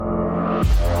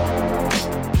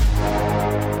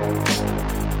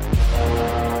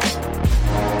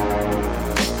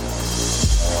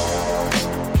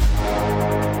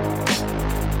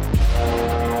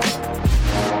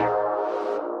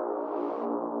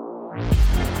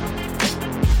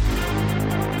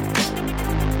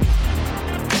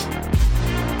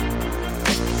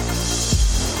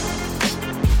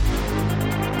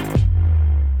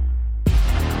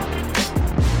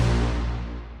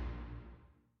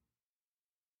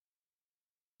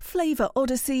Flavor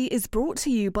Odyssey is brought to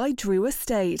you by Drew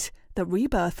Estate, the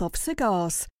rebirth of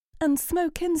cigars, and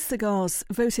Smoke Inn Cigars,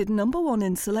 voted #1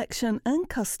 in selection and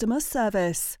customer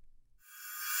service.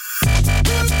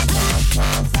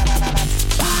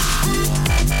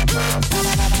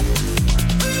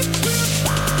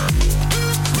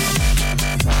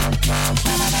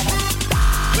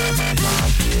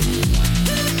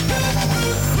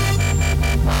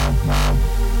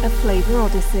 A Flavor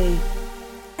Odyssey.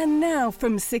 And now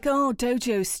from Cigar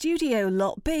Dojo Studio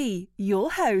Lot B,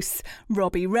 your hosts,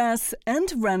 Robby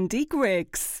and Randy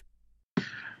Griggs.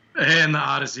 And the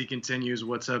Odyssey continues.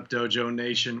 What's up, Dojo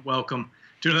Nation? Welcome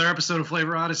to another episode of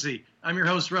Flavor Odyssey. I'm your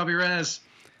host, Robby Raz.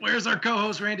 Where's our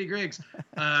co-host, Randy Griggs?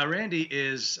 Randy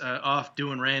is off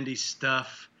doing Randy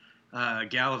stuff,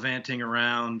 gallivanting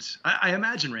around. I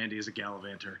imagine Randy is a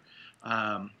gallivanter.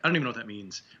 I don't even know what that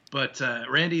means. But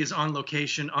Randy is on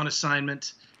location, on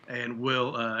assignment, and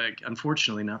will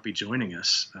unfortunately not be joining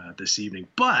us this evening.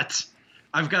 But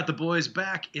I've got the boys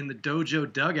back in the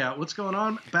dojo dugout. What's going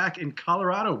on back in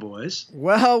Colorado, boys?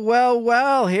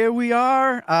 Well, here we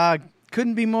are.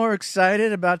 Couldn't be more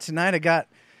excited about tonight. I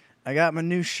got my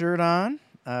new shirt on.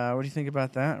 What do you think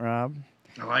about that, Rob?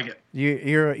 I like it.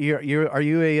 Are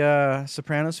you a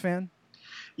Sopranos fan?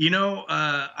 You know,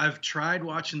 I've tried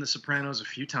watching The Sopranos a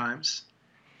few times.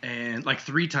 And like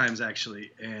 3 times actually,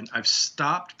 and I've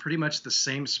stopped pretty much the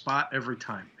same spot every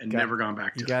time and never gone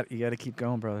back to it. You got to keep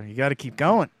going, brother. You got to keep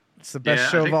going. It's the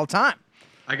best show of all time.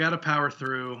 I got to power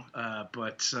through,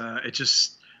 but it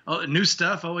just new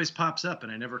stuff always pops up,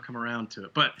 and I never come around to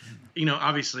it. But you know,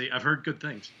 obviously, I've heard good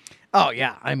things. Oh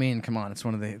yeah, I mean, come on, it's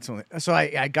one of the. So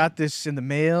I got this in the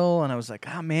mail, and I was like,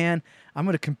 oh man, I'm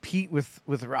gonna compete with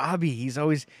Robby. He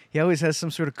always has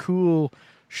some sort of cool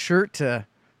shirt to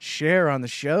share on the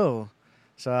show,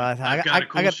 so I've got a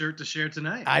cool shirt to share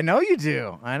tonight. I know you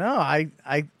do. I know. I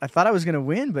thought I was gonna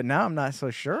win, but now I'm not so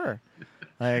sure.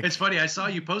 Like, it's funny. I saw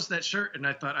you post that shirt, and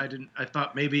I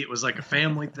thought maybe it was like a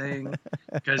family thing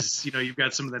because you know you've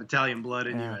got some of that Italian blood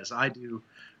in you, as I do.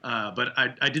 But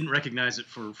I didn't recognize it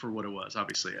for what it was.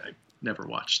 Obviously, I never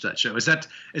watched that show. Is that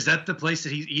the place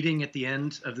that he's eating at the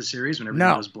end of the series when everything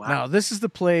goes black? No, this is the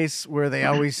place where they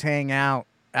always hang out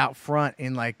front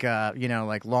in like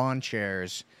like lawn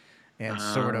chairs and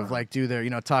sort of like do their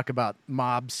talk about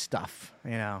mob stuff.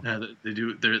 They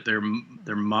do their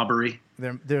mobbery.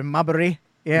 Their mobbery.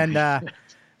 And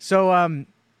so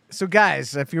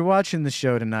guys, if you're watching the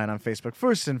show tonight on Facebook,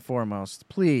 first and foremost,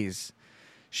 please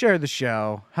share the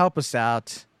show, help us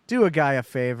out, do a guy a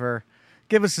favor,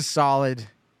 give us a solid,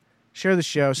 share the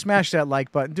show, smash that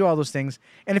like button, do all those things.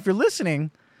 And if you're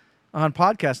listening on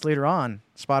podcast later on,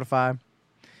 Spotify,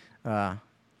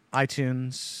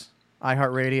 iTunes,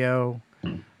 iHeartRadio,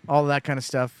 all of that kind of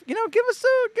stuff, give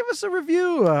us a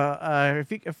review.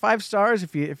 If 5 stars,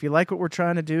 if you like what we're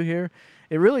trying to do here,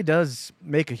 it really does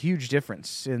make a huge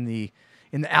difference in the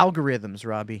algorithms,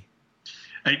 Robby.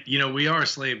 We are a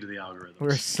slave to the algorithms. We're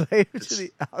a slave to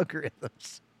the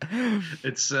algorithms.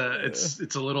 It's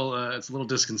a little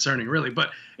disconcerting, really,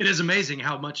 but it is amazing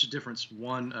how much difference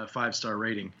one 5-star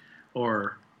rating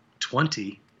or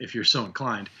 20, if you're so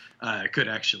inclined, could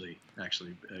actually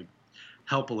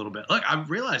help a little bit. Look, I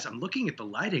realize I'm looking at the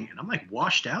lighting and I'm like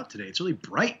washed out today. It's really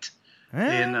bright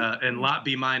in lot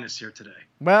B- here today.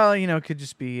 Well, it could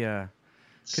just be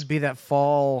could be that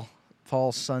fall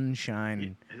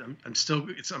sunshine. It's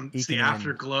the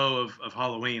afterglow of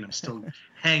Halloween. I'm still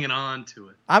hanging on to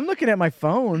it. I'm looking at my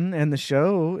phone and the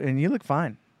show, and you look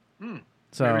fine.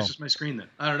 So maybe it's just my screen then.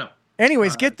 I don't know.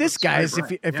 Anyways, get this, guys.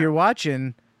 If you're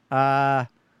watching,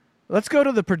 let's go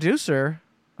to the producer,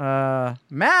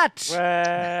 Matt.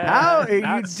 Well, how are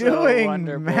you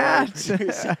doing, Matt?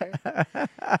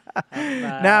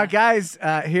 Now, guys,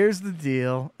 here's the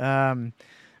deal.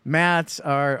 Matt's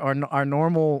our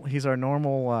normal. He's our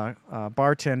normal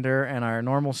bartender and our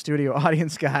normal studio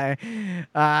audience guy.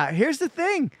 Here's the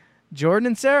thing: Jordan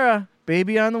and Sarah,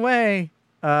 baby on the way.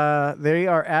 They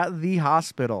are at the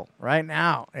hospital right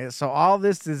now. So all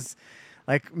this is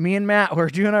like me and Matt. We're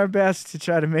doing our best to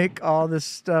try to make all this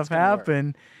stuff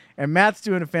happen. And Matt's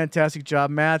doing a fantastic job.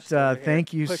 Matt,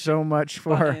 thank you so much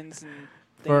for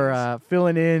for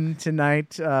filling in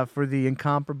tonight for the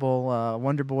incomparable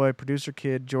Wonder Boy producer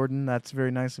kid, Jordan. That's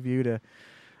very nice of you to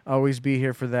always be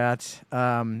here for that.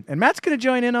 And Matt's going to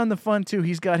join in on the fun, too.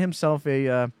 He's got himself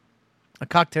a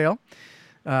cocktail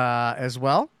as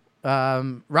well.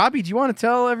 Robby, do you want to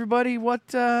tell everybody what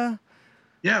we'll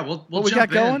we jump got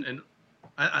going? in. And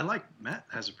I like Matt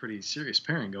has a pretty serious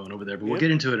pairing going over there, but we'll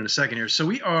get into it in a second here. So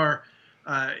we are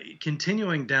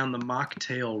continuing down the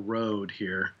mocktail road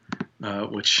here,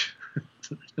 which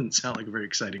doesn't sound like a very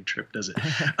exciting trip, does it?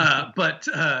 But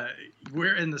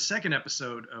we're in the second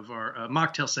episode of our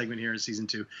mocktail segment here in season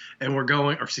 2, and we're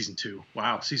going, or season 2,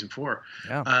 wow, season 4.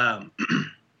 Yeah.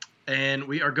 And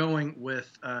we are going with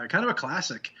kind of a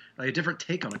classic, a different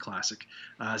take on a classic.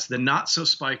 It's the Not So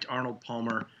Spiked Arnold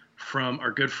Palmer from our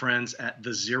good friends at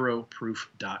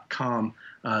thezeroproof.com.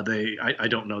 I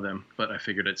don't know them, but I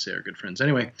figured I'd say our good friends.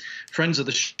 Anyway, friends of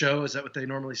the show, is that what they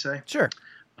normally say? Sure.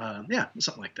 Yeah,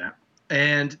 something like that.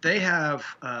 And they have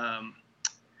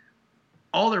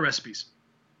all their recipes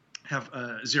have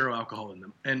zero alcohol in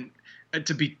them. And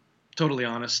to be totally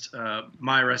honest,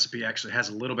 my recipe actually has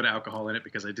a little bit of alcohol in it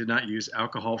because I did not use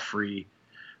alcohol-free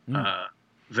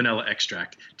vanilla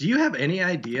extract. Do you have any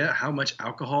idea how much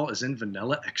alcohol is in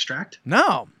vanilla extract?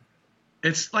 No.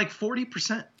 It's like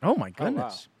 40%. Oh, my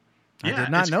goodness. Oh, wow. I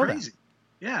did not know crazy.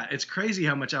 that. Yeah, it's crazy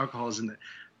how much alcohol is in it.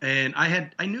 And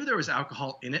I knew there was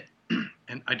alcohol in it,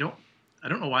 and I don't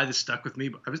know why this stuck with me,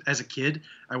 but as a kid,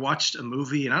 I watched a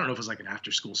movie, and I don't know if it was like an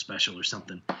after-school special or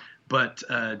something, but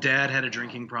Dad had a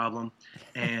drinking problem,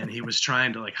 and he was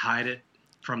trying to like hide it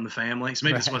from the family. So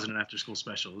maybe this wasn't an after-school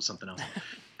special; it was something else.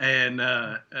 And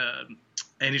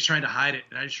he's trying to hide it.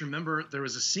 And I just remember there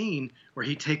was a scene where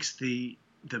he takes the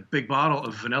big bottle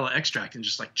of vanilla extract and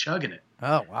just like chugging it.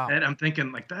 Oh wow! And I'm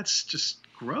thinking like that's just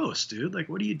gross, dude. Like,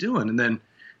 what are you doing? And then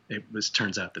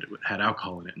turns out that it had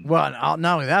alcohol in it. Well,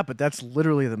 not only that, but that's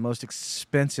literally the most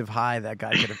expensive high that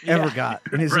guy could have ever got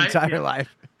in his entire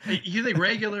life. You think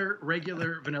regular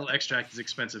vanilla extract is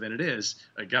expensive, and it is.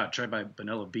 God, try by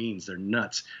vanilla beans; they're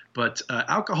nuts. But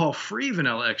alcohol-free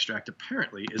vanilla extract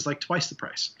apparently is like twice the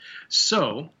price.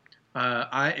 So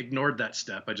I ignored that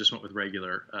step. I just went with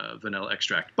regular vanilla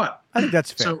extract. But I think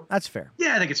that's fair. So, that's fair.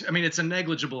 Yeah, I think it's. I mean, it's a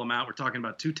negligible amount. We're talking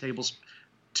about 2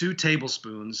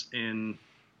 tablespoons in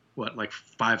what, like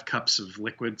 5 cups of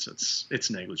liquid. So it's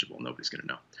negligible. Nobody's going to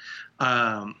know.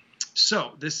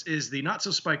 So this is the Not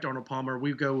So Spiked Arnold Palmer.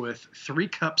 We go with 3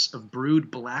 cups of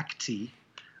brewed black tea,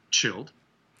 chilled.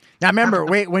 Now remember,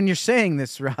 when you're saying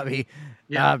this, Robby,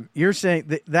 you're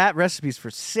saying that recipe's for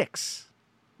 6.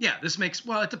 Yeah, this makes,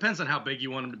 well, it depends on how big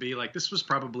you want them to be. Like this was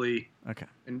probably, okay.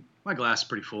 And my glass is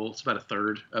pretty full. It's about a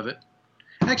third of it.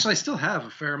 Actually, I still have a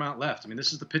fair amount left. I mean,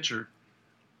 this is the pitcher.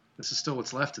 This is still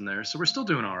what's left in there. So we're still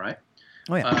doing all right.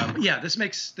 Oh yeah. Yeah, this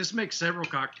makes several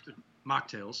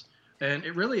mocktails. And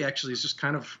it really actually is just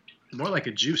kind of more like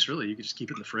a juice, really. You can just keep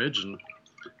it in the fridge and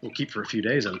we'll keep for a few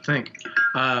days, I would think.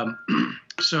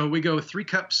 So we go 3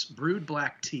 cups brewed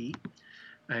black tea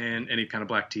and any kind of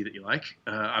black tea that you like.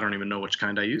 I don't even know which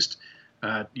kind I used.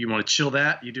 You want to chill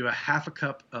that. You do a half a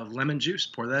cup of lemon juice.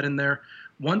 Pour that in there.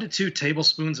 1 to 2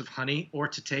 tablespoons of honey, or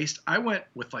to taste. I went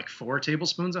with like 4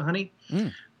 tablespoons of honey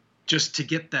just to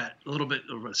get that little bit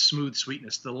of a smooth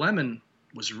sweetness. The lemon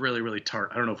was really, really tart.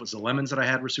 I don't know if it was the lemons that I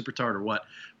had were super tart or what,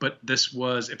 but this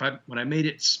was, when I made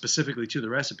it specifically to the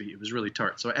recipe, it was really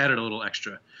tart. So I added a little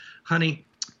extra honey,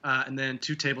 and then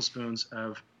 2 tablespoons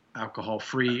of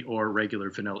alcohol-free or regular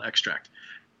vanilla extract.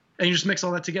 And you just mix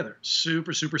all that together.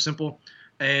 Super, super simple.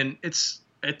 And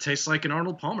it tastes like an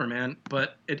Arnold Palmer, man,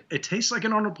 but it tastes like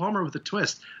an Arnold Palmer with a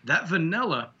twist. That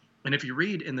vanilla, and if you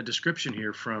read in the description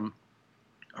here from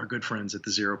our good friends at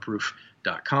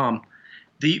thezeroproof.com,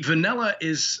 the vanilla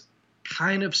is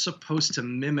kind of supposed to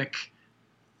mimic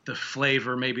the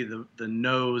flavor, maybe the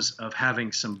nose of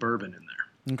having some bourbon in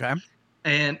there. Okay.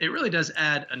 And it really does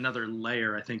add another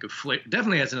layer, I think, of flavor.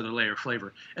 Definitely adds another layer of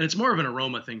flavor. And it's more of an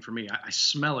aroma thing for me. I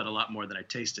smell it a lot more than I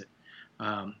taste it.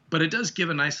 But it does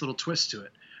give a nice little twist to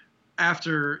it.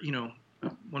 After,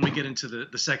 when we get into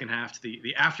the second half,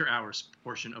 the after hours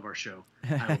portion of our show,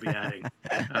 I will be adding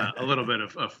a little bit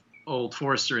of Old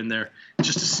Forester in there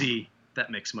just to see that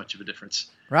makes much of a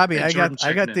difference. Robby, I got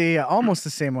the almost the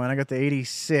same one. I got the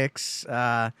 86.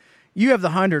 You have the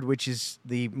 100, which is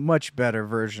the much better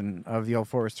version of the Old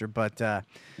Forester. But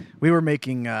we were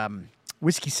making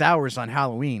whiskey sours on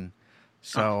Halloween,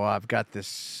 so I've got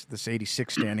this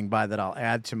 86 standing by that I'll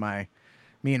add to me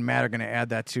and Matt are going to add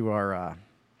that to our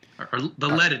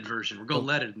leaded version. We're going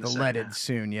leaded in the leaded half.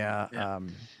 soon, yeah.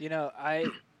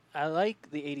 I like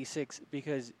the 86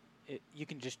 because you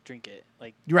can just drink it.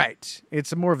 Right.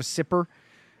 It's more of a sipper.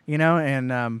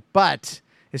 and but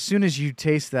as soon as you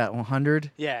taste that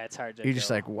 100, Yeah, it's hard to. you're just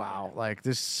go. like, wow, like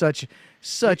this is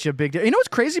such a big deal. You know what's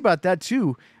crazy about that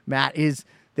too, Matt, is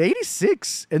the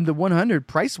 86 and the 100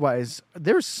 price wise,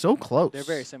 they're so close. They're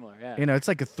very similar. Yeah. It's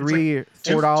like a $4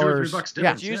 $2 or $3 Yeah.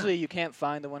 difference. Usually you can't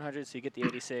find the 100, so you get the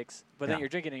 86. But then Yeah. you're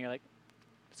drinking and you're like,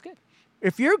 it's good.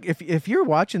 If you're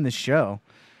watching this show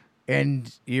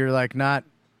and you're like not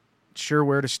sure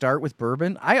where to start with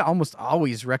bourbon, I almost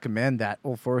always recommend that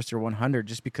Old Forester 100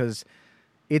 just because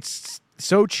it's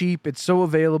so cheap, it's so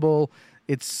available,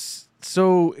 it's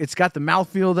got the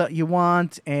mouthfeel that you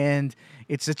want, and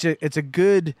it's a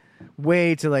good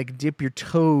way to like dip your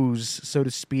toes, so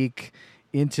to speak,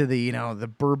 into the the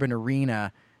bourbon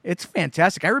arena. It's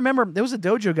fantastic. I remember there was a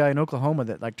dojo guy in Oklahoma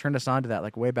that like turned us on to that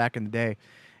like way back in the day.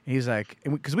 And he's like,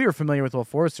 because we were familiar with Old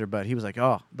Forester, but he was like,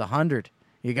 oh, the 100.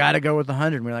 You got to go with the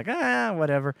 100. And we're like,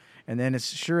 whatever. And then it's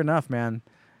sure enough, man.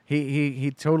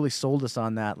 He totally sold us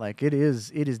on that. Like it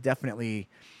is definitely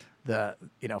the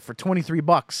for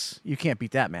 $23, you can't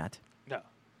beat that, Matt. No,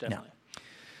 definitely. No.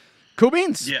 Cool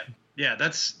beans. Yeah,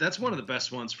 that's one of the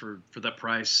best ones for that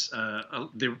price.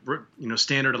 The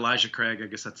standard Elijah Craig, I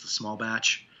guess that's the small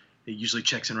batch. It usually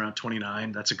checks in around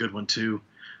 29. That's a good one too.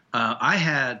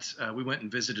 We went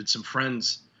and visited some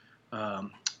friends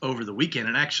over the weekend,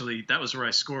 and actually that was where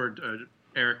I scored,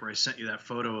 Eric, where I sent you that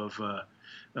photo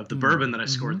of the bourbon that I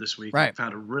scored this week. Right. I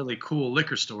found a really cool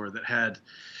liquor store that had.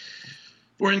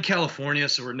 We're in California,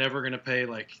 so we're never going to pay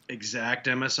like exact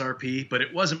MSRP, but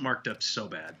it wasn't marked up so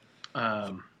bad.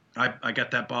 I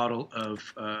got that bottle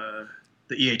of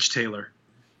the E.H. Taylor,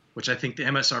 which I think the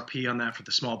MSRP on that for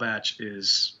the small batch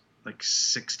is like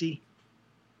 60,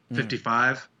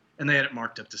 55, and they had it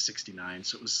marked up to 69.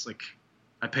 So it was like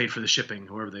I paid for the shipping,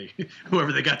 whoever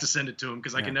they got to send it to them,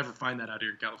 because I can never find that out here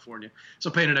in California.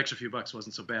 So paying an extra few bucks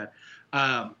wasn't so bad.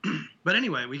 But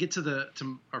anyway, we get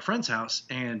to our friend's house,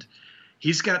 and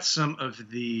he's got some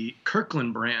of the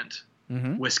Kirkland brand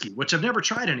whiskey, which I've never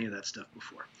tried any of that stuff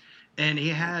before. And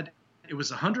it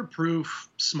was 100 proof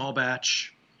small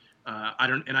batch. I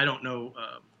don't know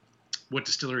what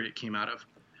distillery it came out of.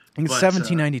 I think it's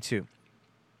 1792.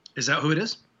 Is that who it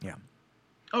is? Yeah.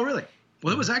 Oh, really?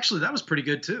 Well, that was pretty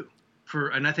good too.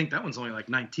 And I think that one's only like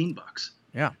 $19.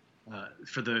 Yeah.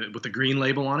 With the green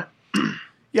label on it.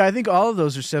 Yeah, I think all of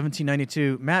those are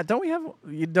 1792. Matt,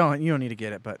 you don't need to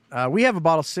get it, but we have a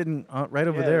bottle sitting right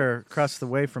over there across the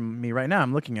way from me right now.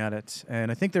 I'm looking at it,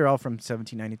 and I think they're all from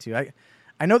 1792.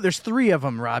 I know there's 3 of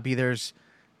them, Robbie. There's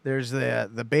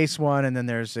the base one, and then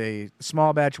there's a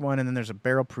small batch one, and then there's a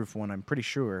barrel proof one. I'm pretty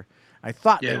sure. I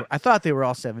thought they were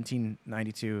all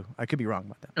 1792. I could be wrong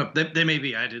about that. Oh, they may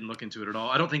be. I didn't look into it at all.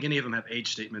 I don't think any of them have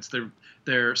age statements.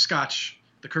 They're Scotch.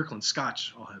 The Kirkland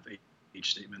Scotch all have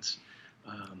age statements.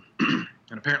 And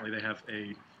apparently they have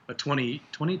a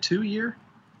 22 year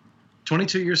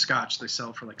Scotch they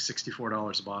sell for like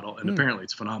 $64 a bottle, and apparently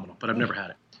it's phenomenal, but I've never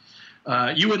had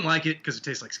it. You wouldn't like it because it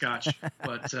tastes like Scotch,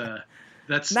 but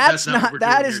that's not what we're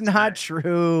that doing is here not today.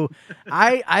 true.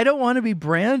 I don't want to be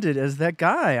branded as that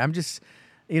guy. I'm just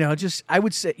I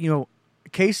would say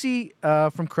Casey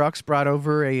from Crux brought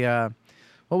over a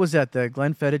what was that, the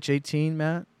Glenfiddich 18,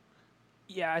 Matt?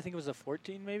 Yeah, I think it was a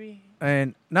 14 maybe.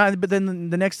 And no, but then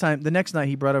the next night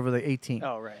he brought over the 18.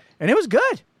 Oh, right. And it was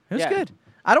good. It was Yeah. good.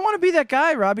 I don't want to be that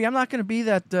guy, Robbie. I'm not going to be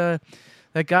that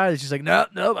guy that's just like,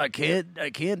 no, I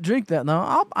can't drink that. No,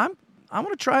 I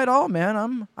want to try it all,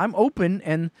 man. I'm open,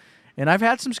 and I've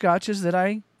had some scotches that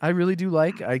I really do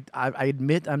like. I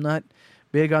admit I'm not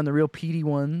big on the real peaty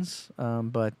ones,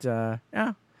 but yeah,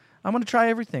 I'm going to try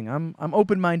everything. I'm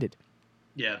open-minded.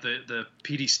 Yeah, the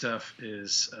peaty stuff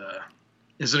is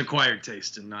an acquired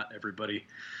taste, and not everybody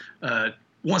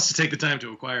wants to take the time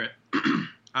to acquire it.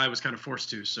 I was kind of forced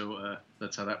to, so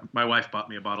that's how that. My wife bought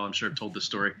me a bottle. I'm sure I've told this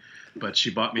story, but she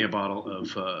bought me a bottle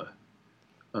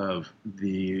of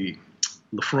the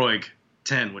Lefroy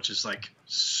 10, which is like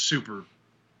super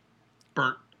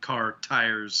burnt car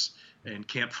tires and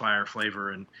campfire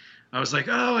flavor, and I was like,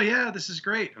 oh yeah, this is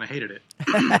great, and I hated it.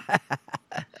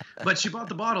 But she bought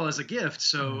the bottle as a gift,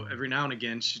 so every now and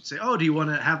again she'd say, oh, do you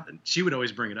want to have, she would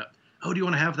always bring it up. Oh, do you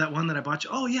want to have that one that I bought you?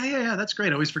 Oh, yeah, that's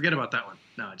great. I always forget about that one.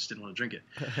 No, I just didn't want to drink it.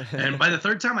 And by the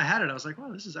 3rd time I had it, I was like,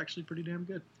 wow, this is actually pretty damn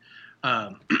good.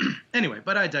 Anyway,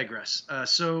 but I digress.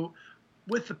 So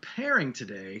with the pairing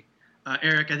today,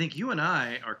 Eric, I think you and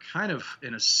I are kind of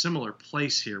in a similar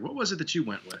place here. What was it that you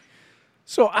went with?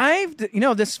 So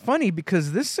this is funny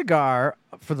because this cigar,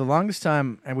 for the longest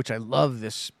time, and which I love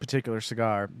this particular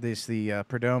cigar, the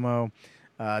Perdomo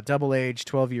double-aged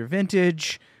 12-year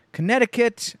vintage,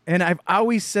 Connecticut, and I've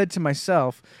always said to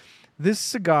myself This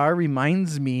cigar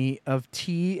reminds me of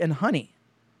tea and honey.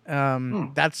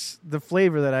 That's the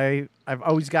flavor that I've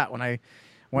always got when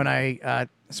I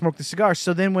smoke the cigar.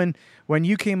 So then when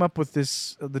you came up with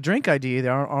the drink idea, the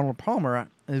Arnold Palmer,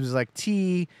 it was like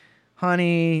tea,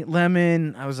 honey,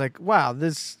 lemon. I was like, wow,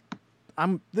 this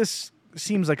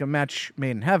seems like a match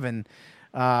made in heaven.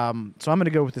 So I'm going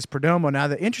to go with this Perdomo. Now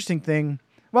the interesting thing,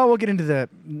 well, we'll get into that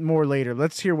more later.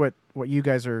 Let's hear what you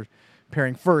guys are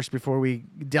pairing first before we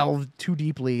delve too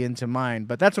deeply into mine.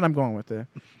 But that's what I'm going with.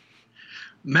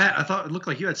 Matt, I thought it looked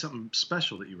like you had something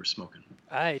special that you were smoking.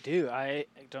 I do. I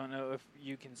don't know if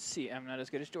you can see. I'm not as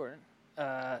good as Jordan.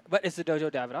 But it's the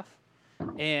Dojo Davidoff.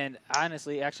 And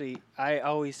honestly, actually, I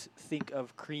always think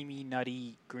of creamy,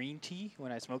 nutty green tea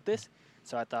when I smoke this.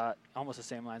 So I thought almost the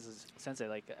same lines as Sensei.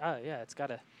 Like, it's got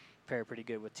to pair pretty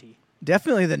good with tea.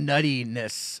 Definitely the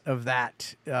nuttiness of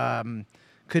that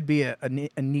could be a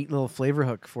neat little flavor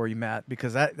hook for you, Matt,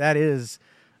 because that is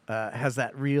has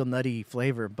that real nutty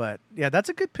flavor. But yeah, that's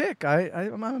a good pick.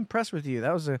 I'm impressed with you.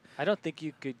 I don't think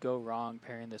you could go wrong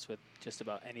pairing this with just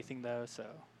about anything, though. So.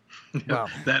 Wow.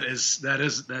 That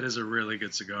is a really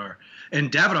good cigar.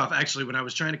 And Davidoff, actually, when I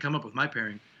was trying to come up with my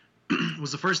pairing,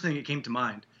 was the first thing that came to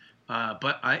mind.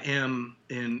 But I am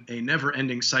in a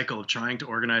never-ending cycle of trying to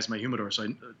organize my humidor, so I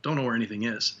don't know where anything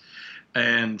is.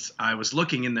 And I was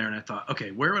looking in there, and I thought,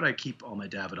 okay, where would I keep all my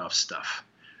Davidoff stuff?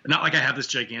 Not like I have this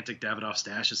gigantic Davidoff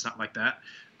stash. It's not like that.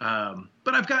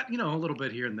 But I've got, a little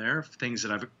bit here and there of things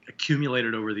that I've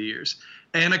accumulated over the years.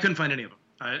 And I couldn't find any of them.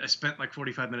 I spent like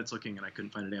 45 minutes looking, and I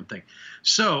couldn't find a damn thing.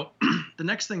 So the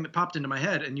next thing that popped into my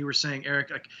head, and you were saying,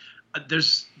 Eric, like,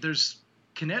 there's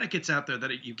Connecticut's out there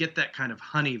that you get that kind of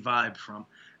honey vibe from.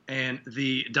 And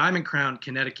the Diamond Crown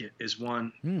Connecticut is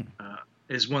one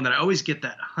that I always get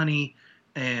that honey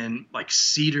and like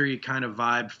cedary kind of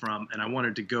vibe from. And I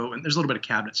wanted to go, and there's a little bit of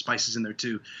cabinet spices in there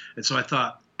too. And so I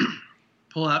thought,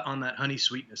 pull out on that honey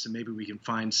sweetness, and maybe we can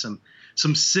find some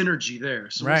synergy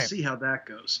there. So We'll see how that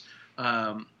goes.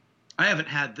 I haven't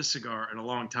had this cigar in a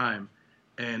long time,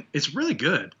 and it's really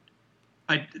good.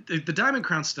 The Diamond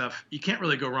Crown stuff, you can't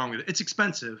really go wrong with it. It's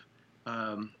expensive.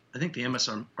 I think the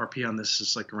MSRP on this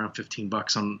is like around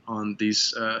 $15 on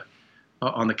these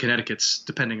on the Connecticut's,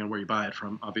 depending on where you buy it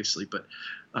from, obviously. But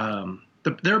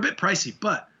they're a bit pricey,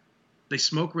 but they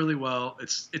smoke really well.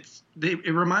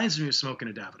 It reminds me of smoking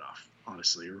a Davidoff,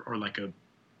 honestly, or like a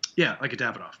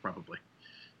Davidoff probably,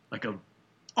 like a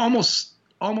almost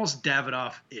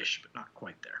Davidoff-ish, but not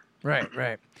quite there.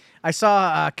 Right. I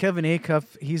saw Kevin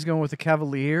Acuff. He's going with a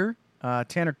Cavalier.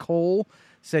 Tanner Cole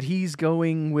said he's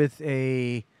going with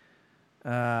a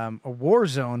War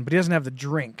Zone, but he doesn't have the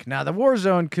drink. Now, the War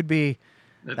Zone could be...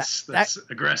 That's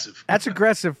aggressive. That's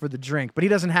aggressive for the drink, but he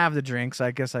doesn't have the drink, so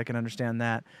I guess I can understand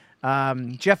that.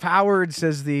 Jeff Howard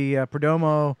says the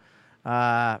Perdomo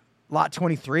Lot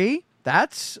 23.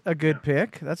 That's a good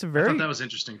pick. That's a I very... thought that was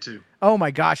interesting, too. Oh, my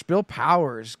gosh. Bill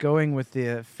Powers going with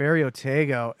the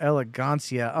Ferriotego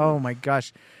Elegancia. Oh, my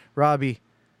gosh. Robbie,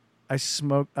 I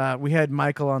smoked... we had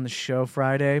Michael on the show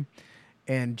Friday,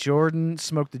 and Jordan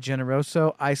smoked the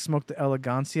Generoso. I smoked the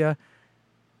Elegancia.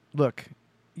 Look,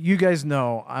 you guys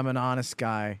know I'm an honest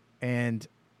guy, and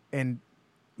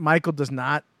Michael does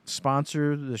not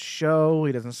sponsor the show.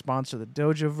 He doesn't sponsor the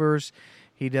Dojoverse.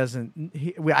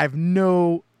 I have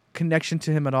no connection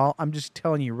to him at all. I'm just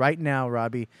telling you right now,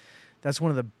 Robbie, that's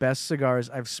one of the best cigars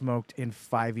I've smoked in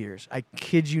 5 years. I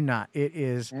kid you not. It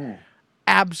is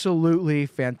absolutely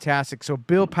fantastic. So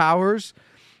Bill Powers,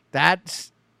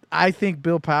 I think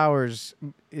Bill Powers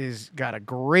is got a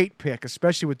great pick,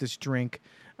 especially with this drink.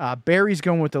 Barry's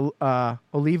going with the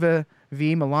Oliva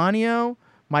V Milanio.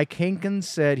 Mike Hankins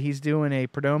said he's doing a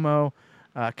Perdomo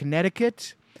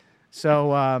Connecticut.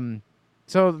 So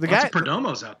the guy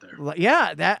Perdomos out there.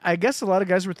 Yeah, that I guess a lot of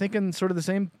guys were thinking sort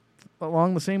of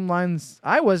along the same lines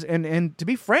I was, and to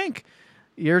be frank,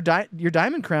 your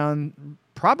Diamond Crown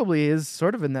probably is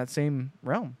sort of in that same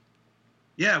realm.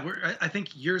 Yeah, I think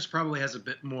yours probably has a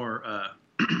bit more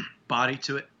body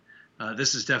to it.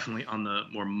 This is definitely on the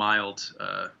more mild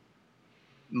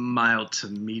to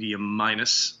medium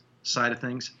minus side of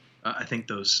things. I think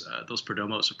those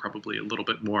Perdomos are probably a little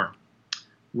bit more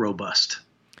robust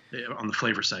on the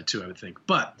flavor side too, I would think.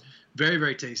 But very,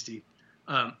 very tasty.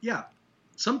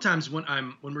 Sometimes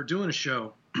when we're doing a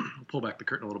show, pull back the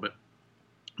curtain a little bit.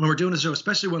 When we're doing a show,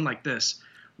 especially one like this,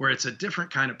 where it's a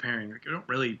different kind of pairing. Like, I don't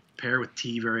really pair with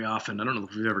tea very often. I don't know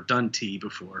if we've ever done tea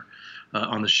before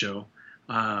on the show.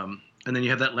 And then you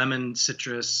have that lemon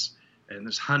citrus, and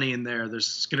there's honey in there.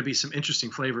 There's going to be some interesting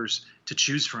flavors to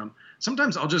choose from.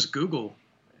 Sometimes I'll just Google,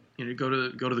 go to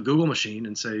the Google machine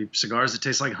and say cigars that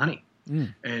taste like honey,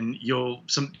 And you'll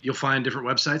find different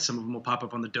websites. Some of them will pop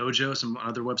up on the Dojo, some on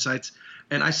other websites.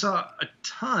 And I saw a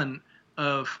ton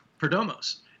of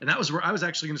Perdomos, and that was where I was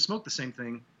actually going to smoke the same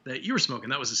thing that you were smoking.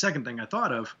 That was the second thing I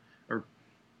thought of, or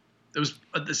it was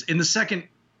in the second,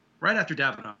 right after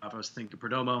Davidoff, I was thinking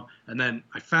Perdomo, and then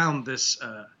I found this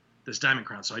Diamond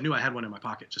Crown, so I knew I had one in my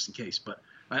pocket just in case. But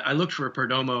I looked for a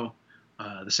Perdomo,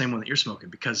 the same one that you're smoking,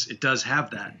 because it does have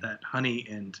that honey,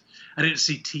 and I didn't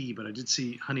see tea, but I did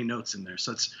see honey notes in there.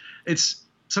 So it's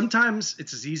sometimes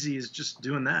it's as easy as just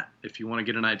doing that if you want to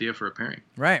get an idea for a pairing.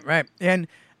 Right. And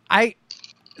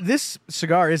this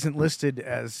cigar isn't listed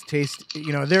as taste.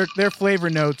 Their flavor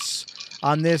notes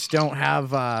on this don't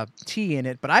have tea in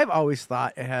it, but I've always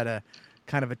thought it had a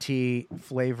kind of a tea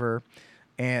flavor,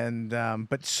 and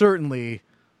but certainly,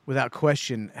 without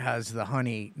question, has the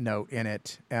honey note in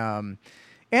it.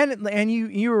 And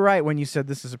you were right when you said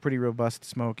this is a pretty robust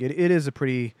smoke. It is a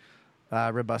pretty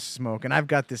robust smoke, and I've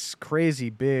got this crazy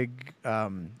big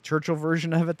Churchill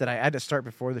version of it that I had to start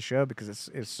before the show because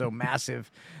it's so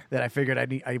massive that I figured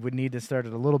I would need to start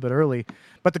it a little bit early.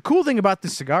 But the cool thing about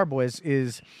this cigar, boys,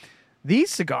 is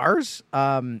these cigars.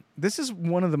 This is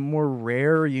one of the more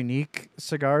rare, unique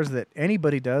cigars that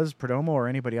anybody does, Perdomo or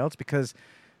anybody else, because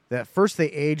that first they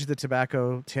age the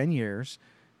tobacco 10 years,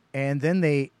 and then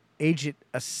they age it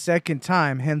a second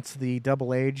time, hence the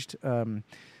double-aged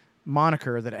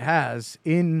moniker that it has,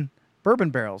 in bourbon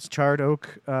barrels, charred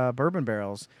oak bourbon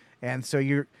barrels. And so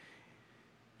you're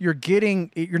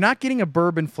not getting a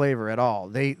bourbon flavor at all.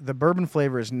 The bourbon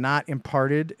flavor is not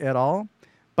imparted at all,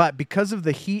 but because of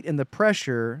the heat and the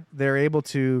pressure, they're able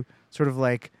to sort of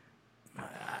like,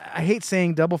 I hate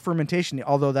saying double fermentation,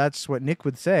 although that's what Nick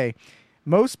would say.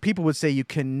 Most people would say you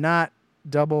cannot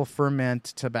double ferment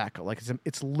tobacco. Like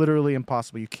it's literally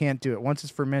impossible. You can't do it. Once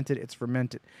it's fermented, it's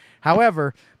fermented.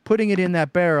 However, putting it in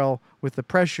that barrel with the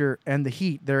pressure and the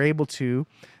heat, they're able to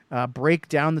break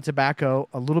down the tobacco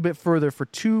a little bit further for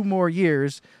 2 more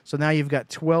years. So now you've got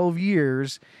 12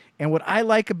 years. And what I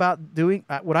like about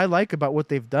what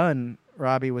they've done,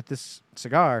 Robbie, with this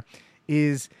cigar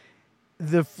is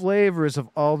the flavors of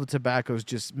all the tobaccos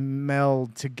just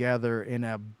meld together in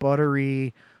a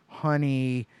buttery,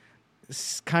 honey,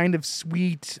 kind of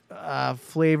sweet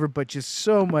flavor, but just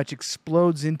so much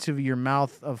explodes into your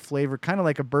mouth of flavor, kind of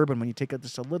like a bourbon when you take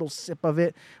just a little sip of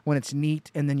it when it's neat,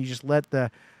 and then you just let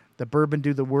the bourbon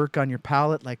do the work on your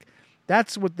palate. Like,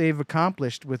 that's what they've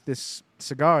accomplished with this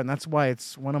cigar, and that's why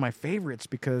it's one of my favorites,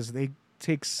 because they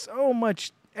take so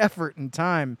much effort and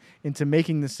time into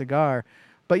making this cigar,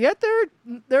 but yet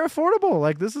they're affordable.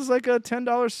 Like, this is like a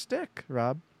 $10 stick,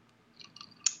 Rob.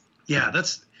 Yeah,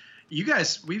 that's you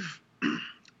guys.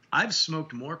 I've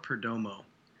smoked more Perdomo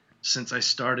since I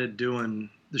started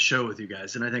doing the show with you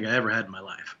guys than I think I ever had in my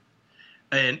life.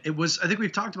 And it was, I think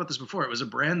we've talked about this before, it was a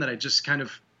brand that I just kind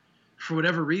of, for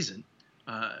whatever reason,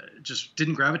 just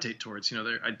didn't gravitate towards.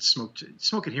 I'd smoke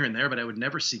it here and there, but I would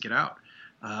never seek it out.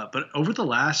 But over the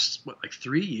last,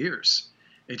 3 years,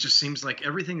 it just seems like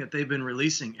everything that they've been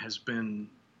releasing has been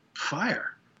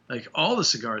fire. Like, all the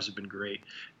cigars have been great,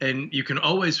 and you can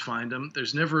always find them.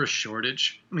 There's never a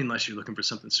shortage. I mean, unless you're looking for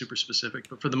something super specific,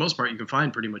 but for the most part, you can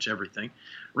find pretty much everything.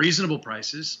 Reasonable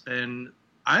prices, and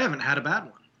I haven't had a bad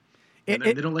one. And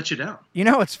they don't let you down.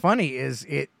 What's funny is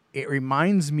it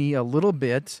reminds me a little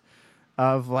bit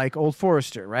of like Old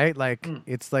Forester, right? Like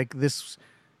it's like this,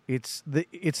 it's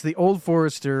the Old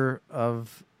Forester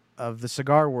of the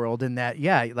cigar world, in that,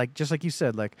 yeah, like just like you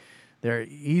said, like they're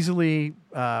easily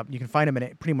you can find them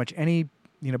in pretty much any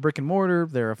brick and mortar.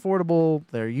 They're affordable.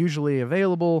 They're usually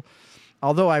available.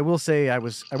 Although I will say I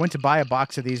went to buy a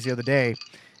box of these the other day,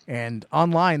 and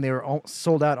online they were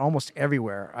sold out almost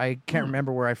everywhere. I can't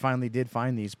remember where I finally did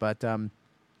find these, but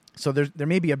so there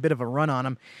may be a bit of a run on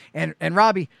them. And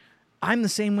Robbie, I'm the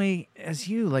same way as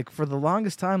you. Like, for the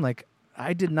longest time, like,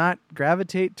 I did not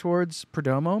gravitate towards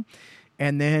Perdomo.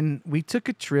 And then we took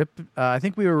a trip. I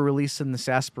think we were releasing the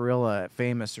Sarsaparilla at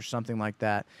Famous or something like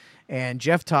that. And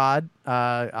Jeff Todd,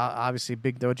 obviously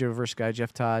big Dojoverse guy,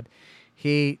 Jeff Todd,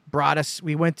 he brought us.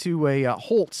 We went to a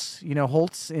Holtz,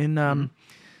 Holtz in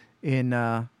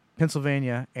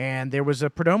Pennsylvania, and there was a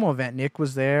Perdomo event. Nick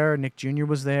was there, Nick Jr.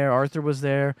 was there, Arthur was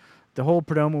there, the whole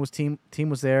Perdomo team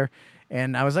was there.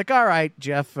 And I was like, all right,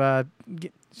 Jeff, have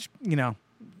me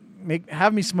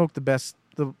smoke the best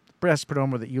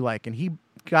Perdomo that you like. And he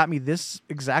got me this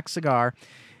exact cigar,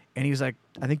 and he was like,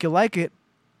 I think you'll like it.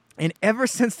 And ever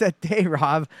since that day,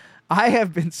 Rob, I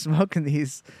have been smoking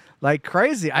these like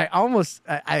crazy. I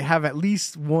have at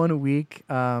least one a week.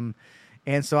 And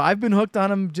so I've been hooked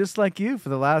on them just like you for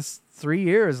the last 3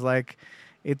 years. Like, and I don't know, I don't know if it's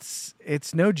because I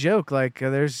it's no joke. Like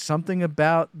there's something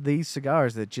about these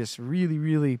cigars that just really,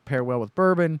 really pair well with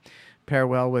bourbon, pair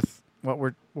well with what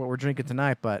we're drinking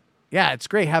tonight. But yeah, it's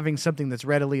great having something that's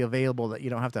readily available that you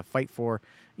don't have to fight for,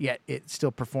 yet it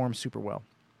still performs super well.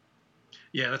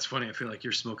 Yeah, that's funny. I feel like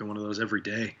you're smoking one of those every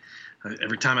day.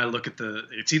 Every time I look at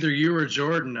it's either you or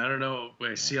Jordan. I don't know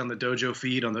what I see on the Dojo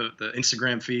feed, on the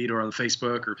Instagram feed, or on the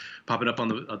Facebook, or popping up on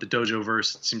the Dojo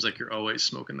verse. It seems like you're always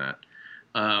smoking that,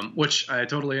 which I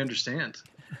totally understand.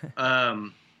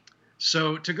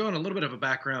 So to go in a little bit of a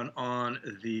background on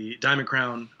the Diamond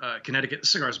Crown Connecticut, the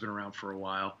cigar's been around for a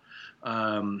while.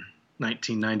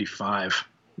 1995,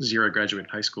 this is the year I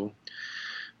graduated high school.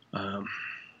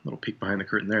 Little peek behind the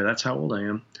curtain there. That's how old I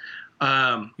am.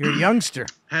 You're a youngster.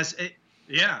 It's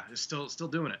still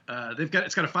doing it.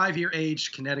 It's got a 5-year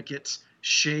aged Connecticut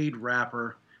shade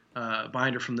wrapper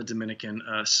binder from the Dominican,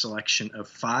 selection of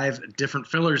 5 different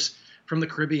fillers from the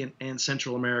Caribbean and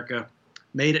Central America,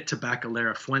 made at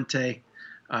Tabacalera Fuente.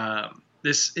 I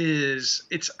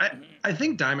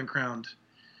think Diamond Crown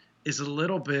is a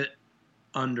little bit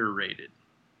underrated,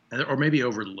 or maybe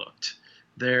overlooked.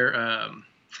 They're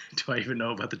do I even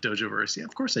know about the Dojo verse? Yeah,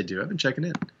 of course I do. I've been checking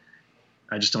in.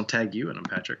 I just don't tag you in them,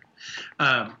 Patrick.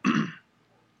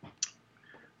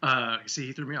 See,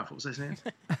 he threw me off. What was I saying?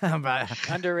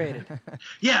 Underrated.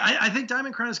 Yeah, I think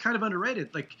Diamond Crown is kind of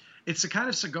underrated. Like, it's the kind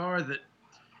of cigar that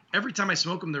every time I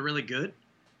smoke them, they're really good,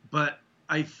 but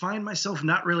I find myself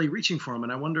not really reaching for them,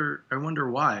 and I wonder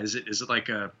why. Is it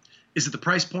the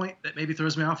price point that maybe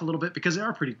throws me off a little bit? Because they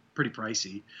are pretty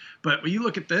pricey. But when you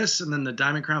look at this, and then the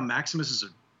Diamond Crown Maximus is a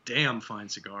damn fine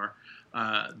cigar.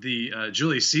 The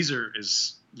Julius Caesar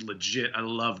is legit. I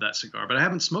love that cigar, but I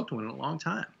haven't smoked one in a long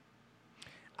time.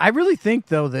 I really think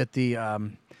though that the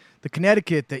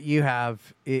Connecticut that you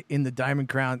have in the Diamond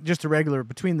Crown, just a regular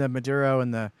between the Maduro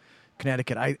and the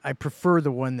Connecticut, I prefer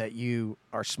the one that you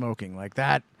are smoking. Like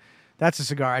that. That's a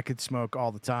cigar I could smoke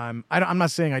all the time. I'm not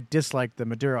saying I dislike the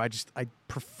Maduro. I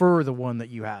prefer the one that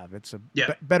you have. It's a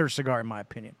better cigar in my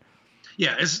opinion.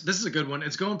 Yeah, this is a good one.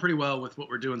 It's going pretty well with what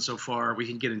we're doing so far. We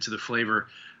can get into the flavor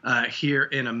here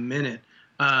in a minute.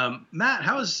 Matt,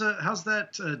 how's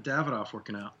that Davidoff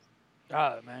working out?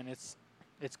 Oh man, it's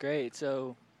great.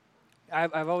 So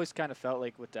I've always kind of felt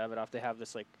like with Davidoff they have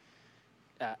this like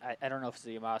I don't know if it's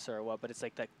the Yamasa or what, but it's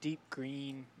like that deep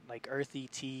green, like earthy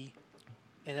tea.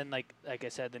 And then, like I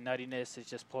said, the nuttiness is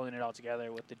just pulling it all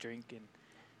together with the drink, and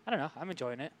I don't know, I'm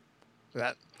enjoying it.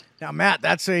 Now, Matt,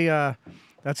 that's a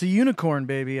unicorn,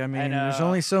 baby. I mean, there's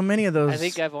only so many of those. I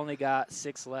think I've only got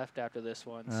 6 left after this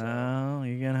one. So. Oh,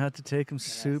 you're gonna have to take them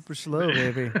super slow,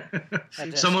 baby.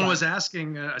 Someone was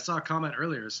asking. I saw a comment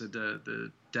earlier. It said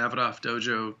the Davidoff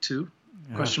Dojo 2?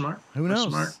 Question mark. Who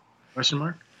knows? Question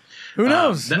mark. Who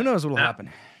knows? Who knows what'll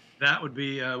happen? That would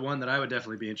be one that I would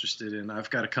definitely be interested in. I've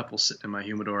got a couple sitting in my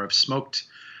humidor. I've smoked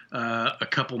a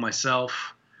couple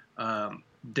myself. Damn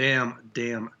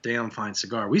fine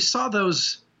cigar. We saw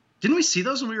those. Didn't we see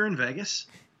those when we were in Vegas?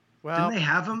 Well, didn't they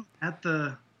have them at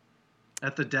the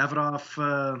Davidoff,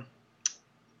 the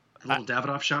little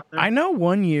Davidoff shop there? I know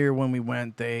one year when we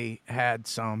went, they had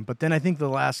some, but then I think the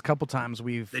last couple times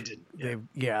they did. They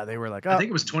were like, I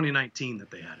think it was 2019 that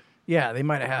they had it. Yeah, they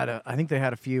might have had I think they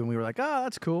had a few, and we were like, "Oh,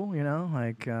 that's cool," you know,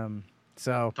 like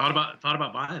so. Thought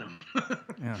about buying them.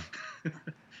 Yeah,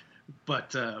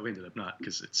 but we ended up not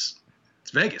because it's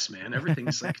Vegas, man.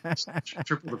 Everything's like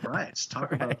triple the price.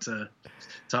 Talk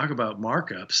about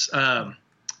markups.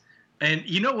 And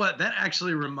you know what? That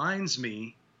actually reminds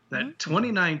me that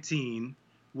 2019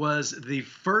 was the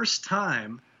first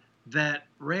time that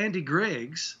Randy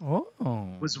Griggs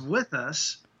was with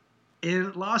us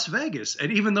in Las Vegas.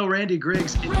 And even though Randy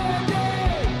Griggs...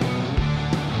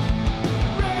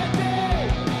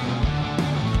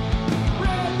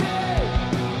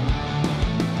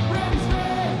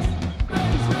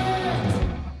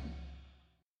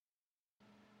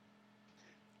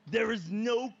 There is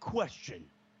no question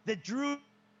that Drew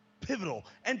pivotal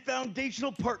and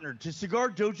foundational partner to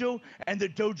Cigar Dojo and the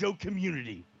Dojo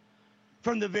community.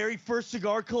 From the very first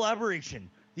cigar collaboration,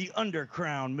 the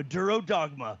Undercrown Maduro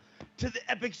Dogma, to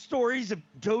the epic stories of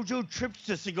Dojo trips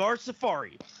to Cigar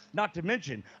Safari, not to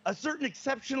mention a certain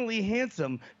exceptionally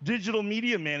handsome digital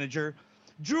media manager,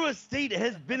 Drew Estate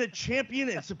has been a champion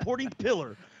and supporting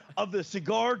pillar of the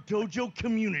Cigar Dojo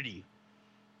community.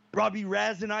 Robby,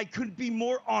 Raz, and I couldn't be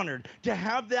more honored to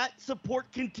have that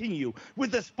support continue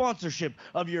with the sponsorship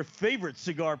of your favorite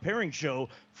cigar pairing show,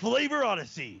 Flavor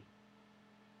Odyssey.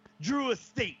 Drew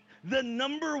Estate, the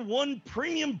 #1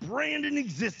 premium brand in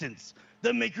existence,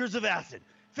 the makers of Acid,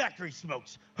 Factory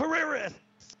Smokes, Herrera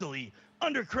Esteli,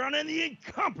 Undercrown, and the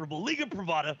incomparable Liga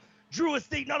Privada, Drew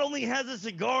Estate not only has a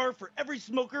cigar for every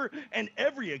smoker and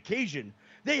every occasion,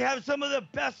 they have some of the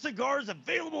best cigars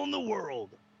available in the world.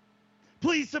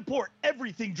 Please support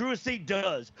everything Drew Estate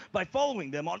does by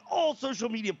following them on all social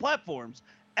media platforms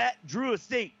at Drew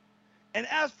Estate and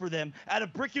ask for them at a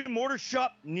brick and mortar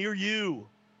shop near you.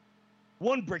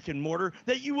 One brick and mortar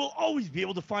that you will always be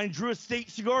able to find Drew Estate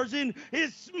cigars in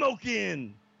is Smoke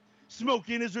Inn. Smoke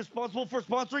Inn is responsible for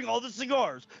sponsoring all the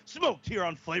cigars smoked here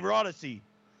on Flavor Odyssey.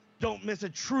 Don't miss a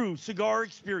true cigar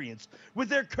experience with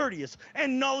their courteous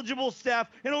and knowledgeable staff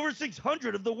and over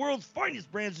 600 of the world's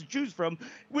finest brands to choose from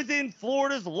within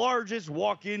Florida's largest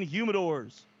walk-in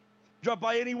humidors. Drop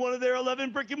by any one of their 11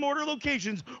 brick-and-mortar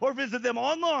locations or visit them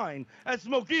online at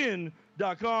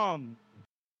smokein.com.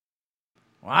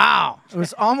 Wow. It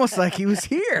was almost like he was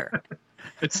here.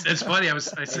 It's funny. I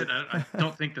said I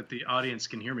don't think that the audience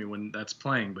can hear me when that's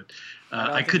playing, but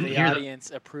I couldn't the hear the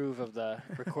audience approve of the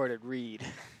recorded read.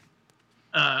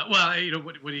 Well, you know,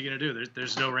 what are you going to do?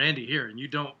 There's no Randy here, and you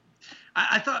don't.